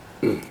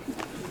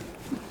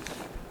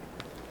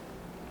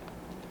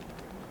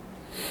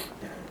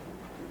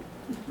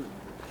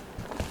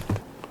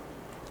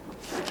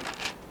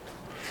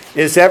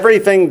 Is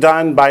everything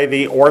done by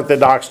the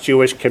Orthodox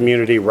Jewish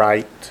community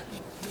right?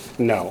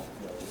 No.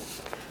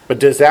 But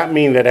does that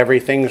mean that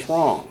everything's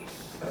wrong?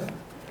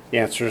 The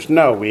answer is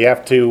no. We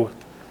have to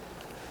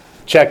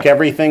check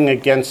everything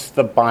against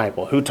the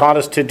Bible. Who taught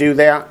us to do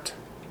that?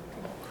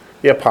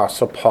 The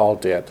Apostle Paul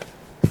did.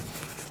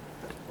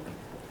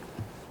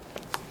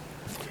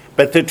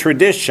 But the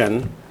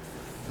tradition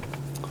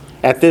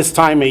at this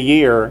time of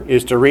year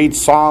is to read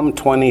Psalm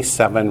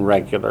 27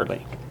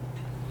 regularly.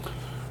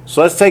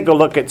 So let's take a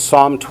look at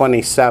Psalm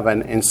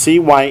 27 and see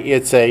why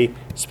it's a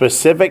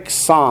specific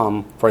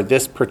psalm for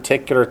this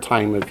particular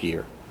time of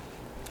year.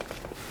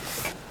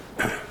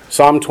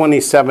 Psalm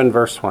 27,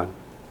 verse 1.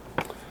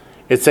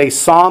 It's a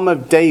psalm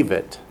of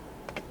David.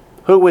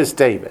 Who was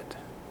David?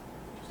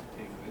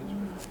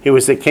 He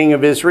was the king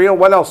of Israel.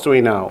 What else do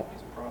we know?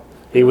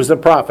 He was a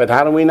prophet.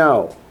 How do we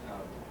know?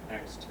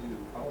 Acts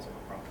 2 calls him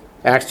a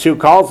prophet. Acts 2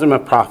 calls him a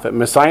prophet.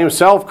 Messiah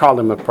himself called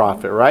him a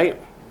prophet,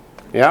 right?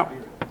 Yeah.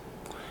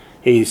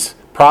 He's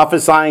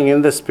prophesying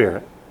in the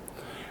Spirit.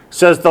 It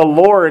says, the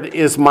Lord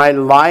is my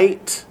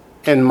light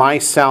and my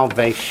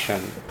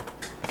salvation.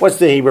 What's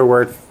the Hebrew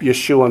word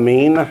Yeshua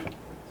mean?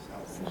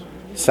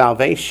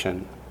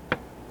 Salvation.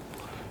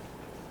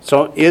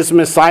 So is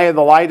Messiah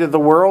the light of the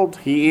world?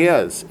 He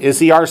is. Is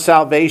he our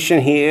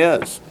salvation? He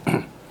is.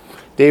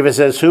 David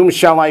says, whom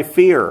shall I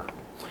fear?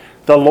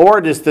 The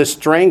Lord is the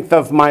strength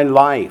of my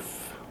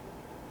life.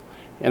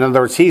 In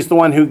other words, he's the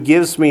one who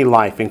gives me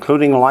life,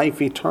 including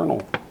life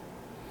eternal.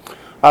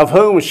 Of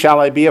whom shall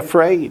I be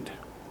afraid?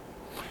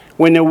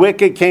 When the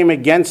wicked came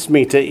against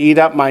me to eat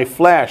up my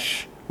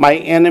flesh, my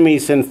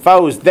enemies and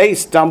foes, they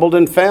stumbled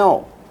and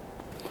fell.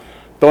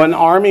 Though an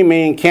army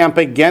may encamp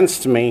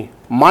against me,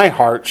 my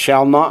heart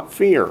shall not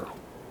fear.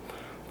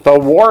 Though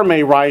war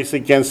may rise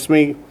against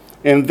me,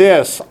 in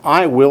this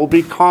I will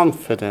be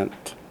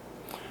confident.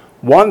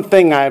 One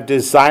thing I have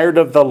desired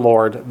of the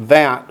Lord,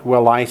 that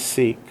will I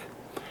seek,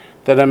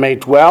 that I may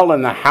dwell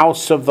in the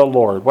house of the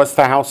Lord. What's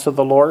the house of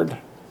the Lord?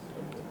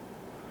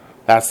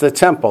 That's the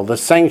temple, the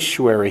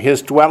sanctuary,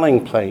 his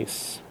dwelling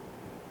place.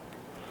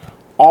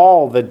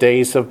 All the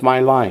days of my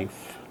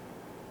life.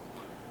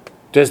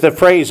 Does the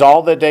phrase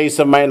all the days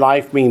of my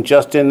life mean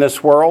just in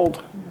this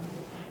world?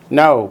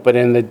 No, but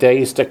in the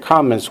days to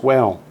come as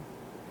well.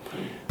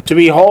 To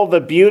behold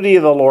the beauty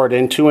of the Lord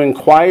and to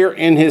inquire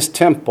in his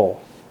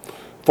temple.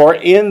 For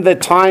in the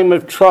time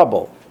of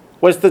trouble,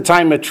 what's the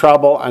time of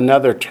trouble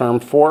another term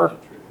for?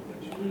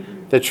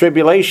 The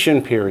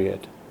tribulation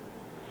period.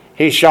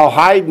 He shall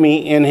hide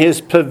me in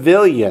his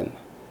pavilion.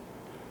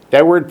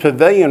 That word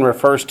pavilion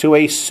refers to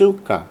a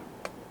sukkah,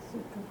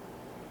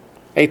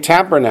 a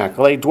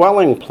tabernacle, a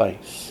dwelling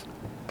place.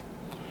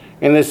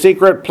 In the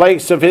secret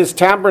place of his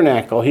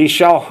tabernacle, he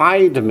shall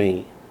hide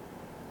me.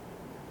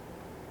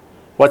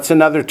 What's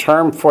another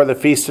term for the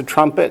Feast of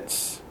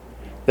Trumpets?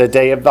 The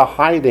day of the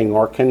hiding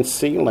or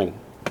concealing.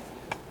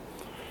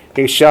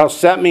 He shall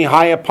set me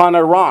high upon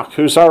a rock.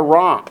 Who's our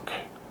rock?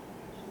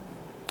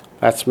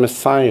 That's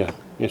Messiah,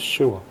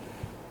 Yeshua.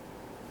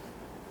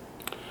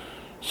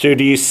 So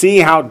do you see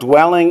how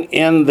dwelling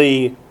in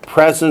the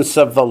presence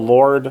of the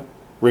Lord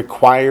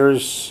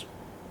requires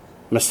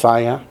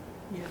Messiah?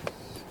 Yes.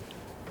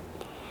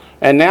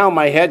 And now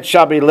my head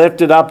shall be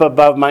lifted up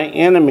above my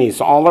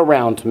enemies all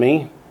around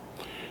me.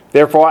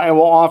 Therefore I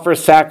will offer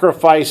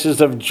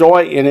sacrifices of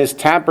joy in his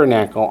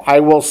tabernacle.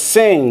 I will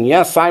sing,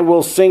 yes, I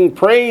will sing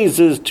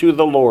praises to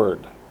the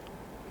Lord.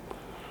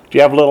 Do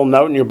you have a little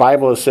note in your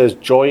Bible that says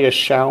joyous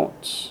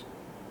shouts?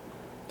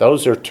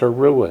 Those are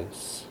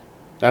teruahs.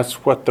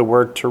 That's what the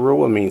word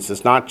teruah means.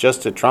 It's not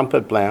just a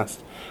trumpet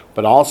blast,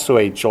 but also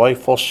a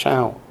joyful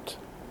shout.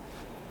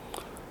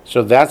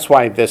 So that's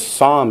why this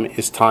psalm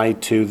is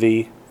tied to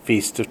the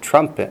Feast of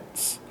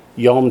Trumpets.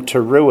 Yom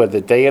Teruah,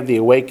 the day of the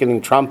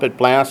awakening trumpet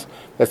blast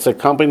that's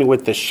accompanied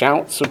with the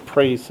shouts of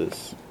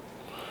praises.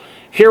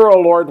 Hear,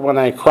 O Lord, when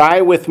I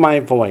cry with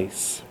my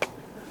voice.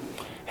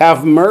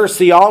 Have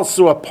mercy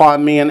also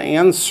upon me and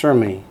answer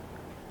me.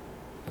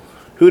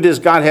 Who does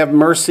God have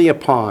mercy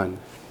upon?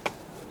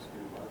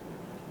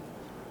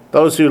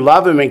 Those who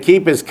love him and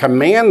keep his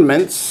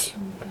commandments.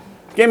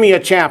 Give me a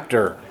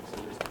chapter.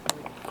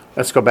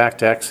 Let's go back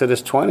to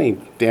Exodus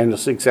 20.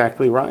 Daniel's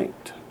exactly right.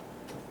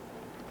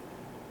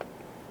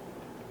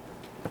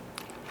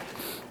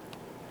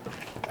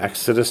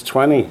 Exodus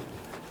 20,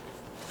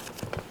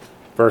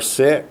 verse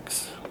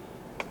 6.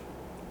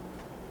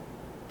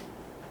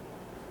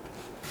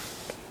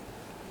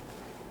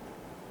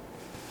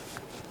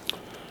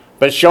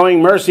 But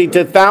showing mercy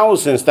to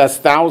thousands, that's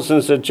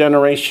thousands of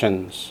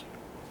generations,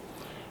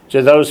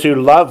 to those who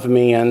love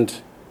me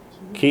and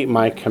keep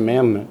my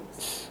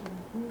commandments.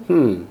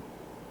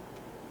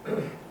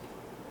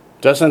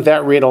 Doesn't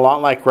that read a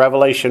lot like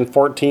Revelation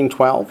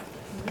 14:12?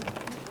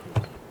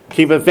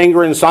 Keep a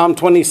finger in Psalm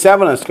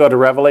 27. Let's go to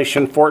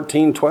Revelation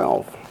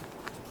 14:12.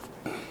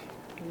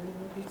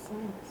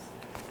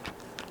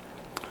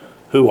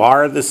 Who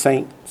are the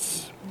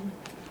saints?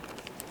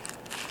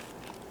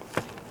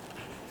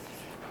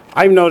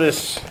 I've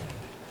noticed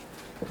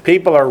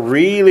people are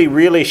really,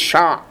 really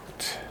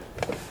shocked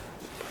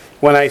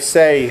when I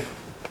say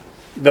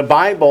the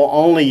Bible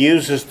only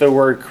uses the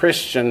word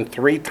Christian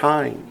 3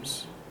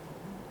 times.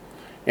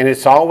 And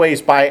it's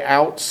always by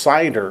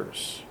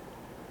outsiders,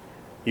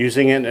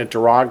 using it in a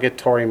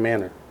derogatory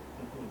manner.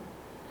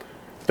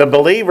 The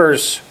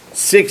believers,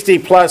 60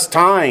 plus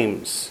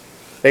times,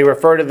 they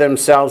refer to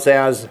themselves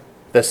as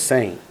the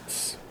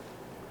saints.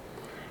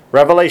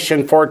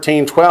 Revelation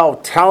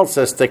 14:12 tells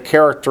us the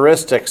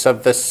characteristics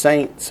of the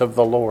saints of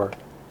the Lord.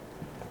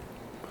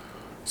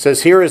 It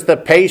says, here is the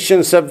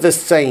patience of the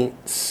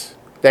saints.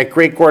 That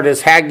Greek word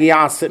is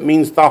hagios. It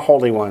means the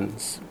holy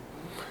ones.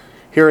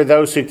 Here are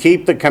those who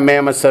keep the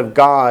commandments of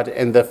God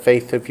and the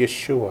faith of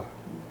Yeshua.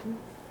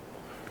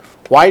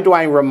 Why do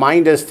I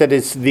remind us that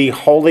it's the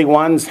holy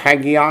ones,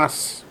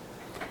 hagios?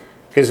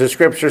 Because the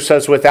scripture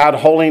says, without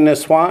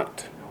holiness,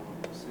 what?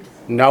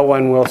 No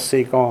one will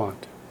see God.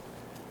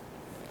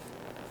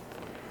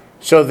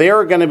 So there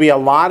are going to be a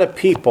lot of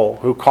people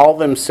who call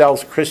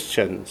themselves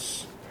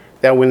Christians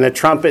that when the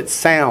trumpet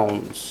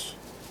sounds,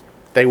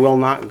 they will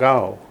not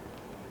go.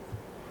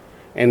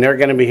 And they're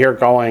going to be here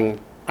going,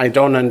 I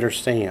don't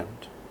understand.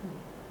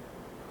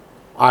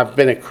 I've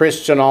been a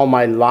Christian all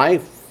my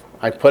life.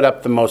 I put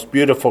up the most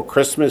beautiful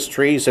Christmas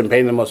trees and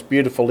painted the most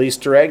beautiful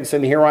Easter eggs,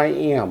 and here I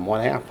am.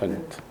 What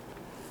happened?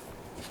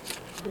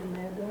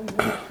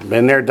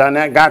 Been there, done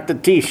that, got the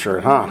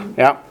t-shirt, huh?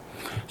 Yep.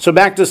 So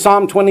back to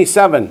Psalm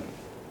 27.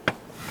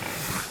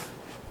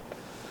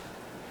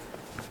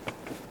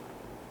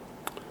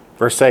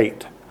 Verse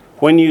 8.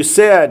 When you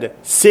said,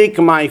 seek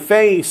my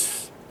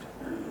face,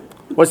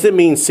 what's it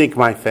mean, seek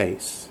my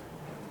face?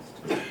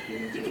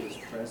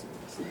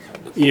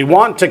 You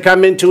want to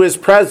come into his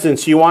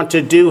presence. You want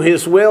to do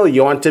his will.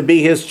 You want to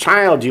be his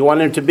child. You want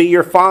him to be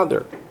your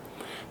father.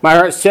 My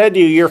heart said to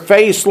you, your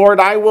face, Lord,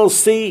 I will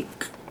seek.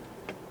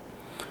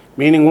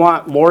 Meaning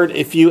what? Lord,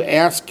 if you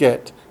ask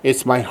it,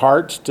 it's my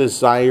heart's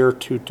desire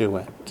to do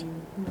it.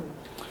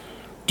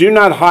 Do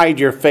not hide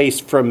your face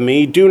from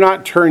me. Do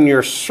not turn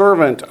your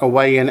servant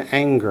away in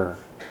anger.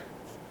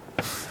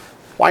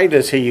 Why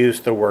does he use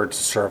the word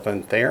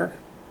servant there?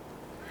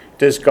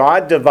 Does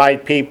God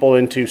divide people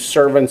into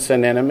servants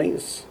and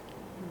enemies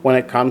when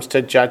it comes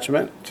to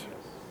judgment?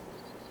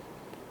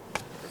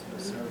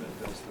 The servant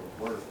does the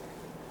work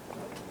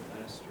of the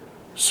master.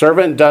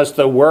 Servant does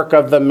the work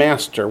of the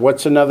master.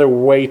 What's another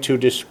way to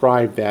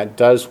describe that?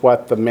 Does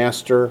what the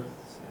master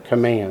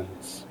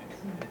commands.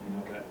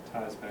 And that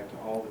ties back to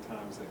all the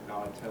times that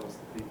God tells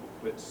the people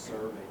quit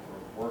serving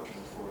or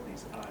working for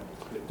these idols,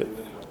 quit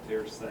doing what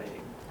they're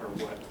saying or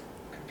what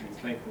you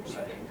think they're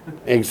saying.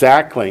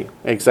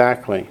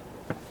 Exactly.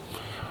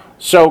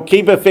 So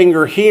keep a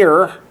finger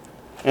here,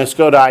 and let's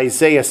go to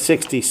Isaiah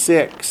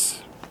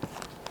 66.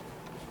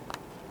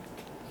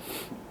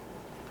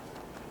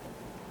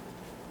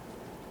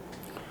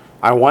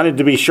 I wanted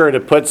to be sure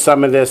to put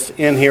some of this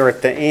in here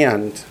at the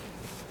end,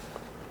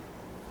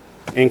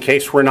 in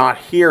case we're not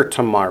here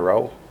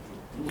tomorrow,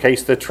 in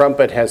case the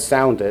trumpet has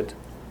sounded,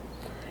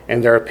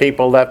 and there are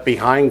people left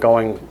behind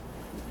going,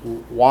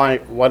 why?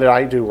 What did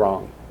I do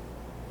wrong?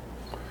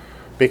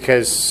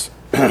 Because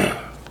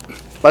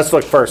let's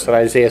look first at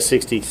Isaiah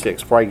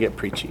 66 before I get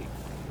preachy.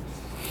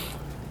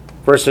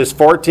 Verses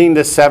 14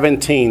 to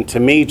 17, to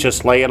me,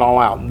 just lay it all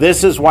out.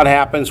 This is what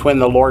happens when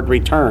the Lord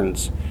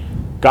returns.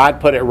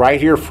 God put it right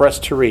here for us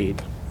to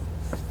read.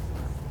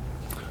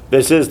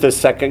 This is the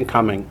second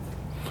coming.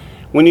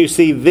 When you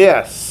see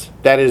this,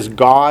 that is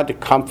God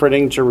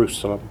comforting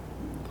Jerusalem,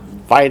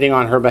 fighting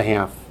on her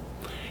behalf.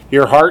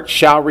 Your heart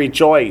shall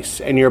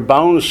rejoice, and your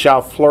bones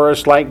shall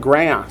flourish like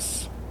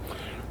grass.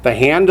 The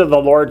hand of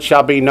the Lord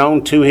shall be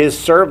known to his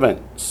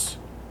servants,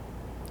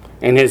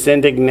 and his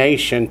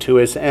indignation to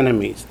his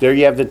enemies. There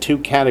you have the two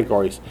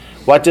categories.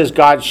 What does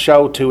God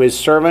show to his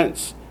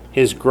servants?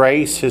 His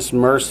grace, his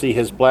mercy,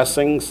 his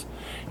blessings.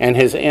 And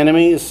his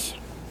enemies?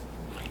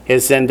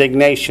 His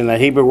indignation. The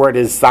Hebrew word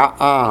is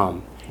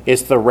za'am.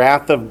 It's the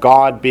wrath of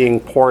God being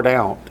poured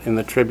out in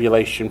the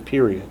tribulation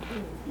period.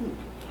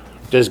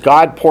 Does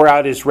God pour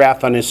out his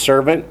wrath on his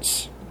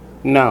servants?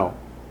 No.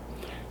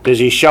 Does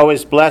he show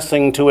his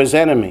blessing to his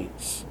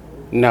enemies?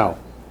 No.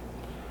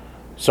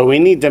 So we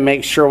need to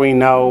make sure we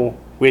know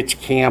which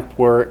camp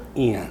we're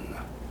in.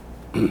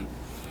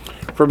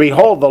 For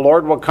behold, the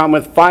Lord will come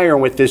with fire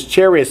and with his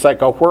chariots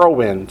like a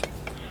whirlwind,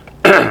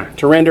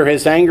 to render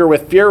his anger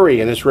with fury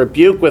and his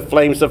rebuke with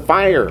flames of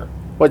fire.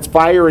 What's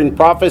fire in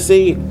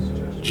prophecy?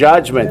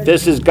 Judgment.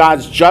 This is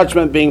God's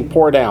judgment being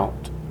poured out.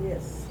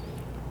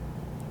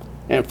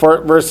 And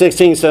for, verse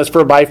 16 says,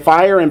 for by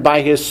fire and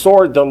by his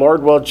sword the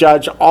Lord will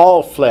judge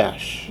all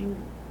flesh.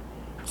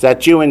 Is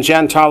that Jew and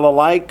Gentile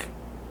alike?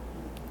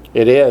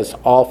 It is,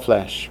 all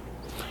flesh.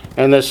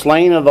 And the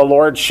slain of the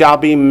Lord shall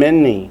be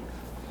many.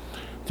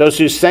 Those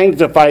who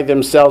sanctify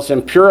themselves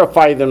and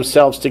purify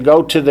themselves to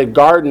go to the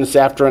gardens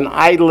after an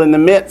idol in the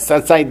midst,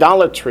 that's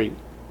idolatry.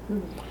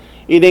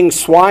 Eating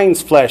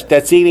swine's flesh,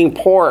 that's eating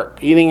pork,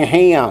 eating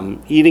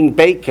ham, eating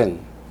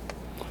bacon.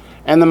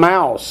 And the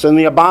mouse and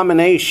the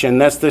abomination,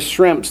 that's the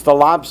shrimps, the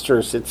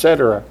lobsters,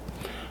 etc.,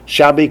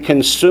 shall be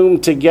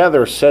consumed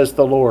together, says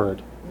the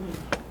Lord.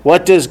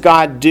 What does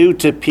God do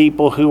to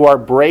people who are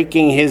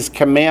breaking his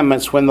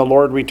commandments when the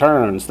Lord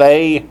returns?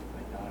 They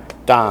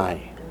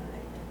die.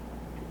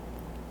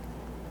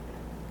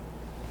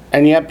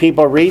 And yet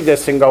people read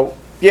this and go,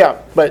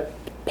 yeah, but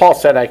Paul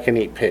said I can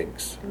eat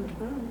pigs.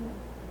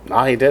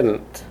 No, he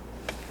didn't.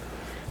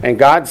 And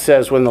God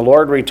says when the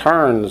Lord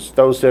returns,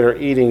 those that are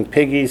eating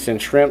piggies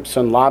and shrimps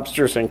and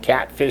lobsters and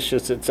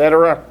catfishes,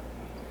 etc.,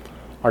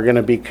 are going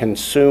to be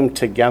consumed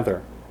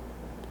together.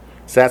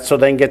 Is that so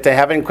they can get to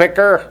heaven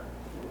quicker?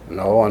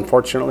 No,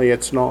 unfortunately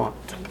it's not.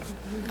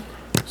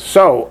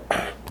 So,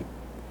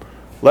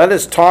 let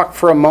us talk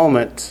for a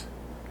moment.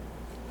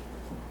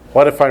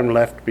 What if I'm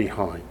left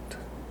behind?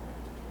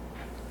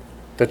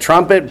 The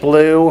trumpet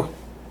blew,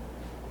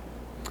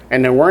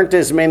 and there weren't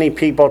as many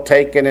people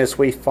taken as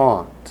we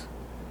thought.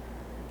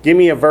 Give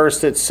me a verse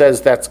that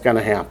says that's going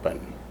to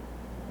happen.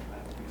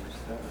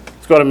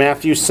 Let's go to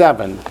Matthew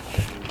 7.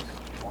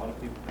 A lot of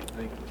people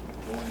think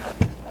that we're going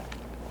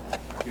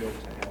to go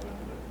to heaven,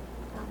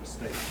 but are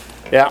mistaken.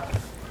 Yeah.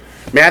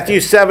 Matthew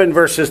 7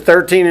 verses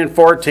 13 and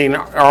 14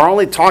 are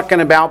only talking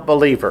about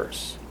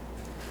believers,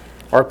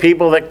 or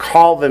people that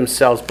call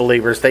themselves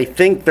believers. They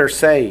think they're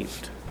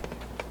saved.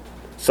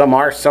 Some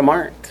are, some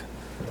aren't.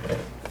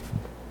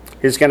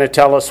 He's going to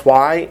tell us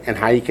why and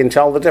how you can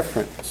tell the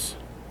difference.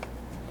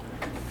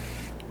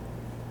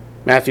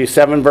 Matthew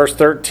 7 verse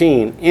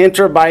 13.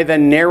 Enter by the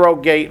narrow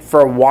gate,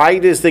 for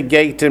wide is the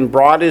gate and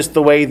broad is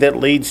the way that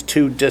leads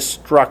to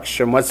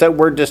destruction. What's that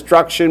word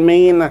destruction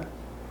mean?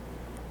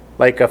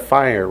 Like a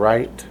fire,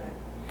 right?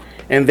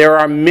 And there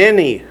are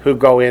many who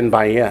go in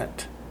by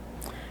it.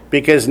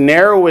 Because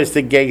narrow is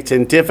the gate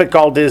and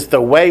difficult is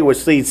the way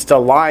which leads to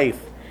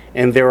life,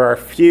 and there are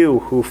few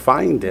who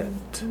find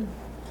it.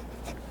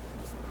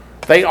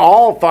 They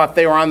all thought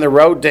they were on the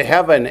road to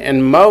heaven,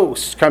 and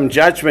most, come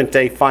judgment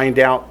day, find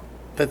out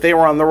that they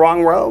were on the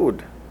wrong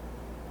road.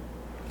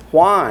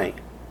 Why?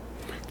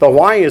 The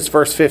why is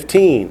verse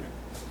 15.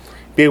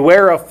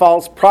 Beware of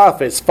false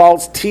prophets,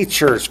 false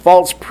teachers,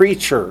 false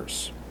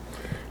preachers,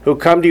 who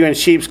come to you in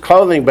sheep's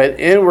clothing, but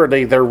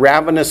inwardly they're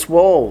ravenous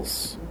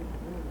wolves.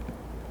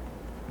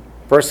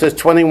 Verses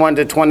 21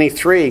 to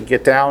 23,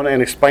 get down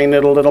and explain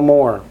it a little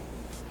more.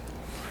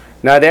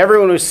 Not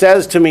everyone who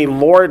says to me,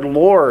 Lord,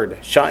 Lord,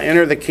 shall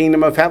enter the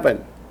kingdom of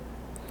heaven.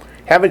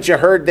 Haven't you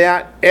heard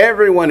that?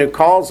 Everyone who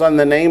calls on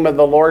the name of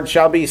the Lord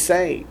shall be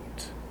saved.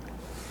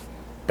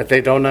 But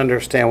they don't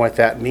understand what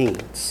that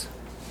means.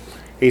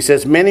 He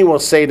says, many will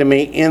say to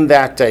me in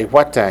that day,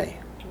 what day?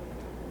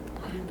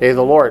 Day of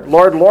the Lord.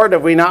 Lord, Lord,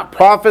 have we not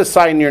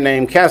prophesied in your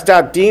name, cast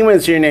out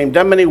demons in your name,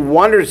 done many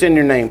wonders in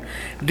your name?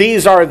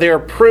 These are their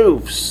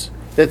proofs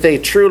that they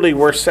truly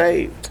were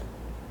saved.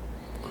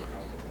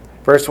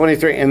 Verse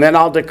 23, and then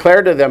I'll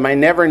declare to them, I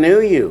never knew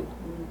you.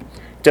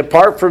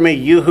 Depart from me,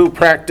 you who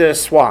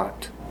practice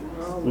what?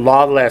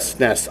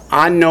 Lawlessness.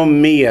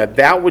 Anomia,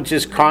 that which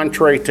is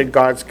contrary to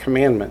God's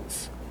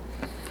commandments.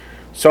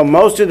 So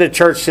most of the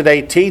church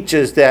today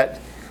teaches that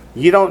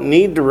you don't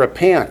need to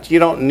repent. You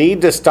don't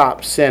need to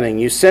stop sinning.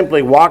 You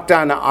simply walk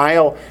down the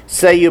aisle,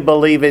 say you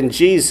believe in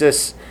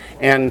Jesus,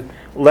 and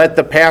let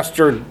the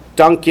pastor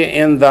dunk you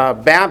in the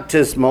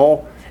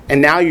baptismal,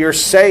 and now you're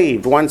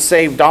saved. Once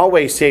saved,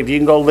 always saved. You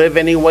can go live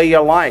any way you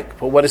like.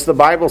 But what does the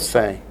Bible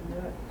say?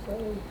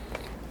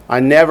 I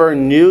never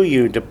knew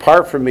you.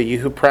 Depart from me, you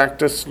who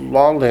practice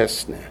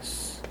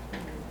lawlessness.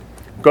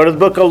 Go to the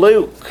book of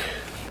Luke.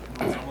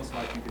 It's almost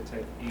like you could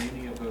take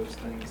any of those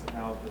things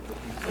out that the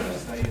people are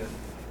saying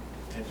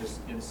and just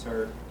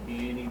insert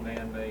any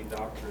man-made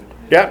doctrine.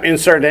 Yep,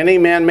 insert any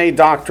man-made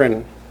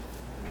doctrine.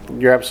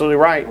 You're absolutely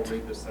right. It'll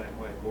read the same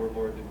way. Lord,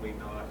 Lord, did we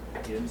not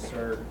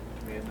insert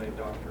man-made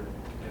doctrine?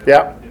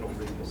 Yep. It'll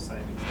read the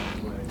same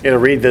exact way. It'll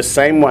read the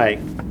same way.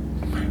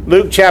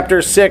 Luke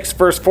chapter 6,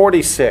 verse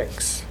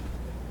 46.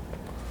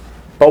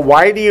 But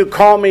why do you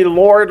call me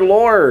Lord,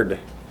 Lord,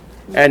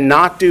 and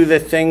not do the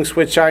things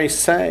which I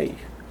say?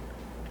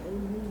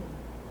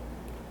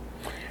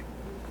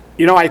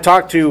 You know, I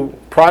talk to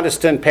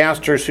Protestant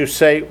pastors who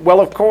say, well,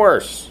 of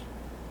course,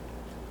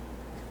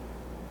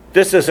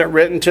 this isn't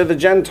written to the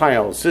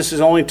Gentiles. This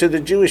is only to the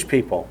Jewish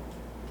people.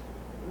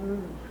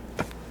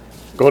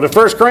 Go to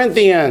 1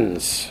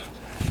 Corinthians,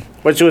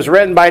 which was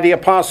written by the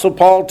Apostle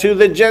Paul to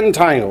the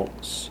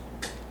Gentiles.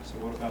 So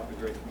what about the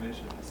Great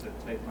Commission that said,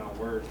 take my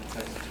words and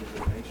take them to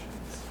the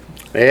nations?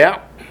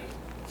 Yeah.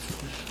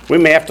 We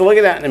may have to look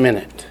at that in a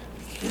minute.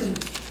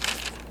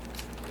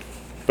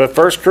 But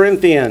 1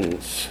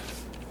 Corinthians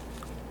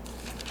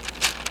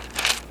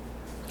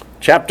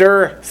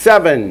chapter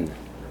 7,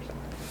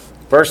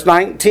 verse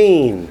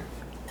 19.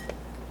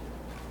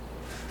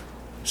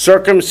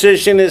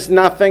 Circumcision is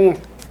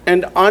nothing,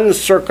 and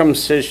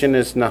uncircumcision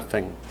is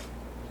nothing.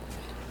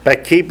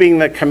 But keeping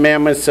the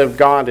commandments of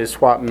God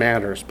is what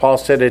matters. Paul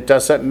said it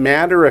doesn't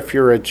matter if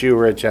you're a Jew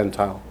or a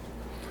Gentile.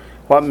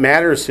 What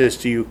matters is,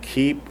 do you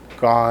keep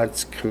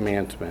God's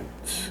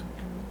commandments?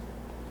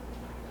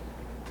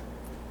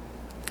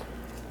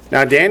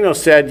 Now Daniel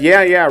said,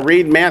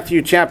 read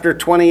Matthew chapter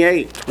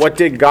 28. What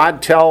did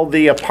God tell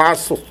the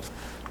apostles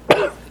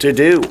to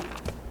do?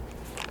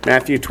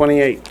 Matthew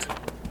 28.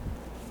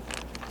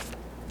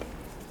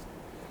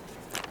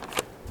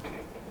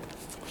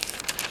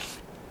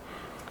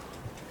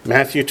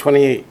 Matthew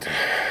 28.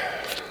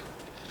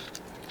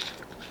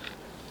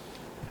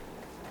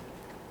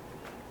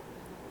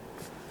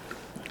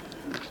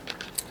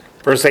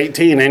 Verse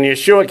 18, and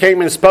Yeshua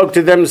came and spoke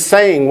to them,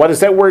 saying, what does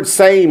that word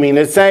say mean?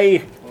 It's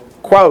a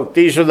quote.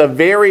 These are the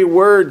very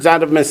words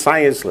out of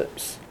Messiah's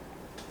lips.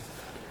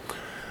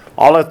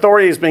 All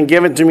authority has been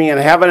given to me in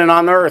heaven and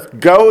on earth.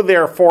 Go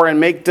therefore and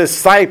make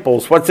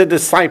disciples. What's a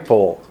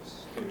disciple?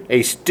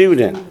 A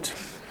student.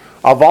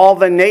 Of all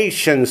the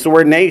nations. The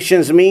word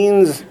nations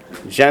means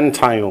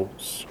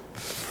Gentiles.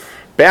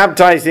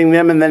 Baptizing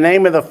them in the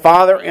name of the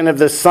Father and of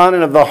the Son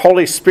and of the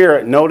Holy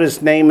Spirit.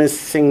 Notice name is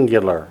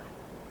singular.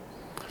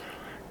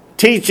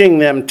 Teaching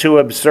them to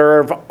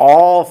observe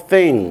all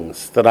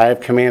things that I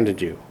have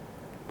commanded you.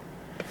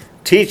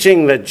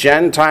 Teaching the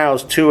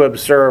Gentiles to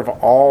observe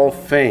all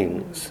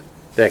things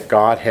that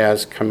God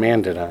has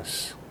commanded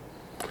us.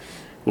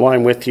 Well,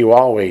 I'm with you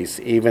always,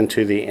 even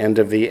to the end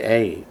of the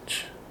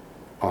age.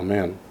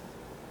 Amen.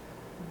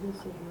 This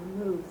is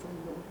removed from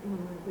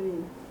the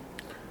NIV.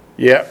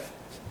 Yep,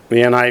 the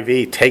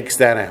NIV takes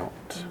that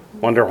out.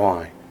 Wonder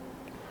why.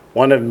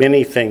 One of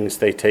many things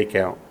they take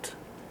out.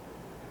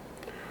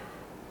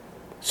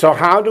 So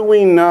how do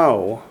we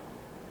know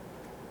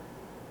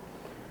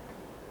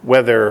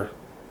whether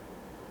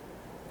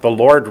the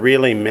Lord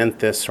really meant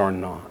this or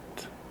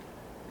not?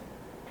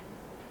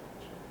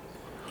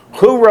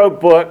 Who wrote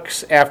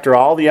books after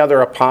all the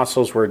other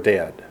apostles were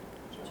dead?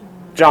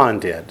 John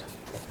did.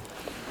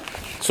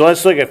 So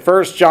let's look at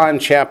 1 John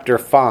chapter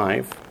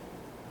 5.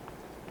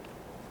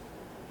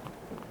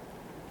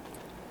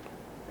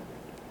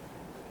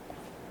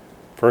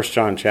 First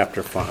John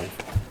chapter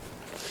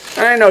 5.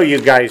 And I know you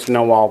guys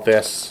know all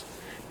this,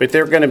 but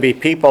there are going to be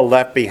people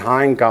left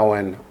behind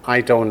going,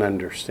 I don't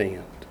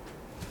understand.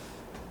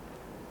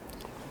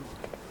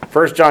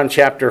 1 John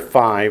chapter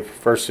 5,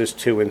 verses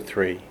 2 and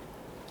 3.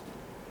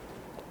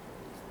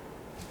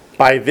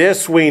 By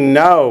this we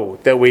know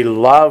that we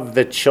love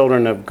the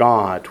children of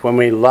God, when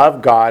we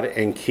love God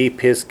and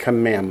keep his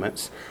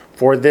commandments.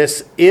 For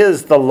this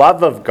is the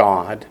love of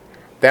God,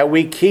 that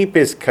we keep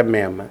his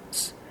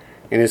commandments,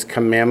 and his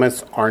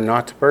commandments are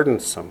not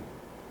burdensome.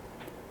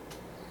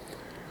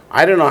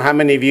 I don't know how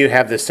many of you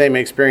have the same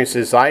experience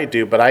as I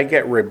do, but I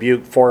get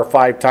rebuked 4 or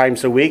 5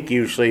 times a week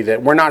usually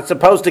that we're not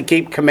supposed to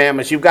keep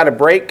commandments. You've got to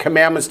break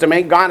commandments to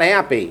make God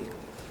happy.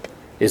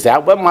 Is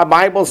that what my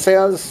Bible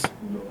says?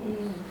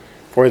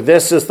 For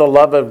this is the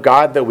love of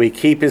God, that we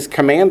keep his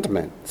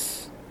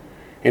commandments.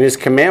 And his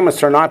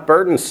commandments are not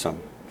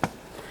burdensome.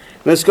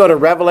 Let's go to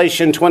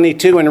Revelation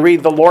 22 and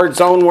read the Lord's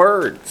own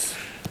words.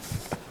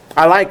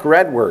 I like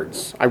red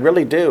words. I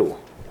really do.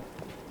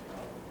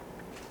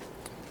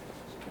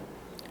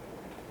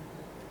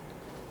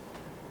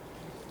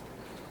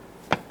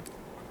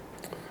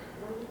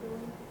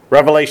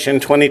 Revelation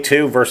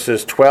 22,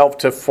 verses 12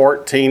 to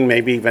 14,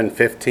 maybe even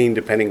 15,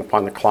 depending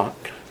upon the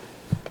clock.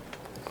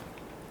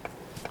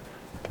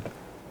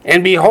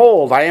 And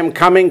behold, I am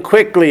coming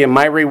quickly, and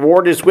my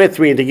reward is with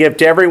me to give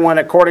to everyone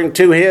according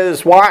to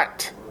his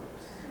what?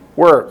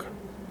 Work.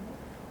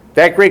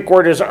 That Greek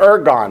word is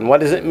ergon. What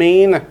does it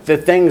mean? The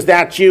things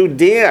that you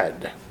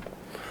did.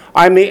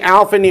 I'm the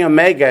Alpha and the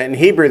Omega. In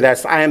Hebrew,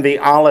 that's I am the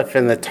Aleph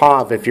and the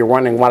Tav, if you're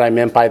wondering what I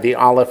meant by the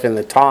Aleph and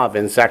the Tav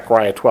in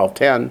Zechariah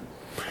 12:10.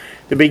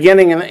 The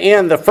beginning and the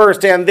end, the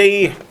first and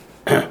the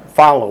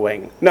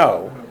following.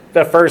 No,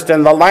 the first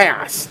and the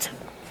last.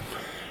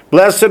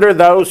 Blessed are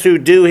those who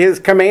do his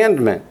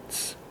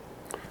commandments,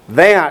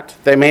 that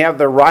they may have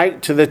the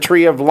right to the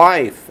tree of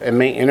life and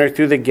may enter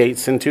through the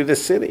gates into the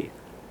city.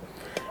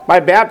 My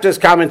Baptist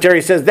commentary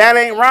says, that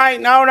ain't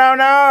right.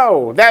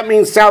 No. That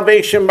means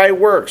salvation by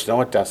works.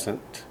 No, it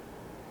doesn't.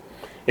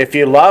 If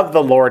you love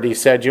the Lord, he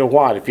said, you'll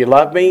what? If you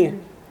love me,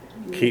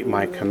 keep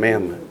my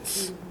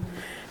commandments.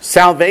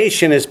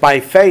 Salvation is by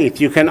faith.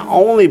 You can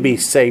only be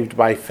saved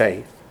by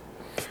faith.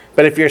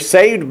 But if you're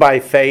saved by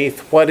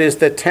faith, what is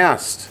the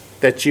test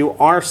that you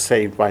are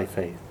saved by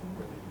faith?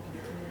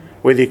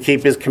 Whether you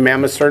keep his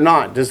commandments or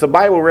not. Does the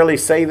Bible really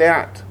say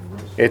that?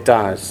 It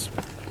does.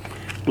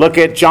 Look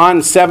at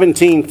John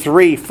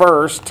 17:3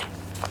 first.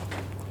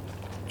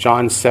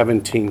 John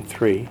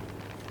 17:3.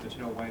 But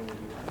you know, Wayne, when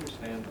you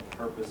understand the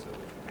purpose of the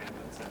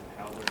commandments and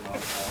how they're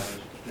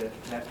modified,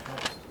 that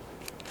helps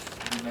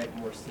you make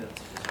more sense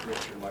of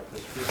Scripture. Like the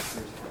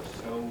Scriptures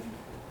are so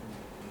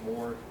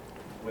more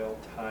well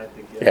tied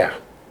together. Yeah.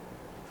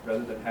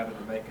 Rather than having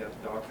to make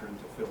up doctrine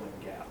to fill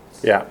in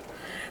gaps. Yeah.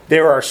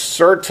 There are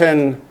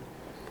certain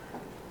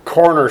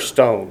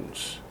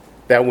cornerstones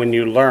that when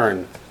you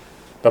learn,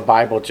 the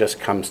Bible just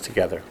comes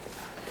together.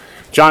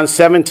 John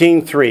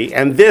 17:3,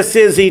 and this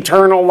is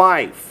eternal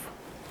life,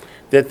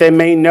 that they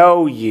may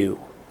know you,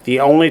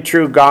 the only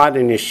true God,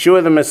 and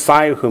Yeshua the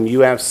Messiah whom you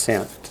have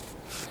sent.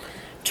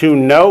 To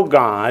know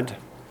God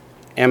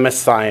and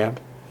Messiah,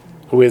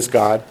 who is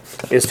God,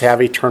 is to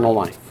have eternal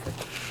life.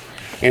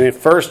 And in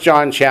 1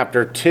 John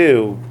chapter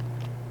 2,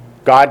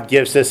 God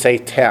gives us a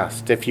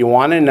test. If you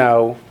want to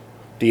know,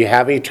 do you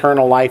have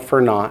eternal life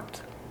or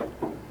not?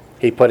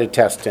 He put a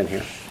test in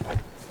here.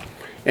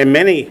 In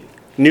many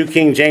New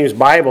King James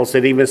Bibles,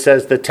 it even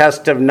says the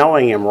test of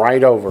knowing him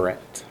right over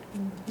it.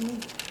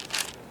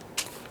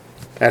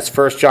 That's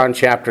 1 John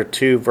chapter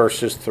 2,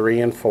 verses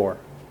 3 and 4.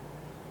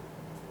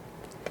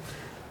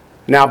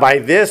 Now by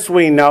this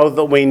we know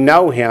that we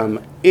know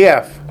him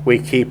if we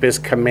keep his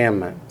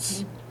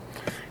commandments.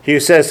 He who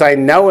says, I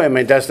know him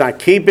and does not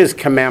keep his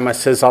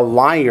commandments is a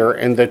liar,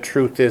 and the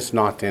truth is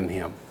not in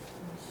him.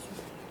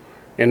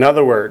 In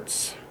other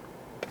words,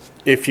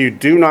 if you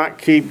do not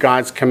keep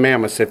God's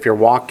commandments, if you're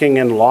walking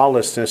in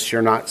lawlessness,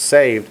 you're not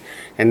saved.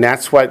 And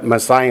that's what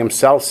Messiah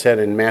himself said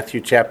in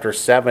Matthew chapter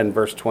 7,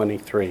 verse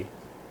 23.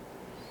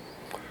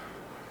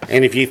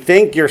 And if you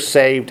think you're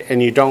saved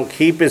and you don't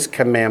keep his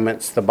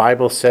commandments, the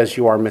Bible says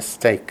you are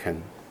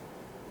mistaken.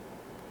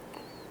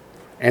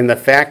 And the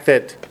fact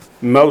that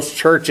most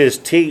churches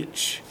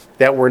teach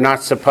that we're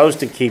not supposed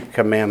to keep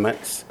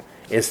commandments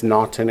is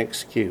not an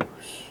excuse.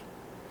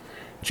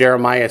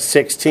 Jeremiah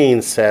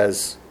 16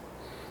 says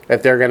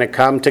that they're going to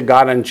come to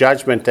God on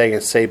Judgment Day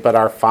and say, but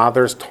our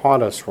fathers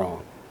taught us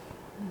wrong.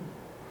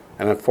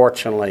 And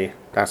unfortunately,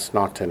 that's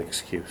not an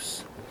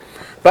excuse.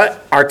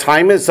 But our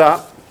time is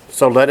up.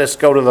 So let us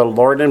go to the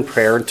Lord in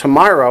prayer. And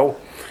tomorrow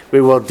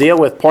we will deal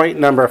with point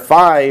number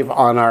 5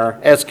 on our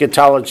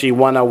Eschatology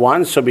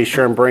 101. So be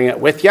sure and bring it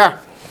with you.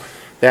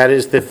 That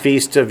is the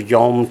Feast of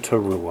Yom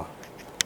Teruah.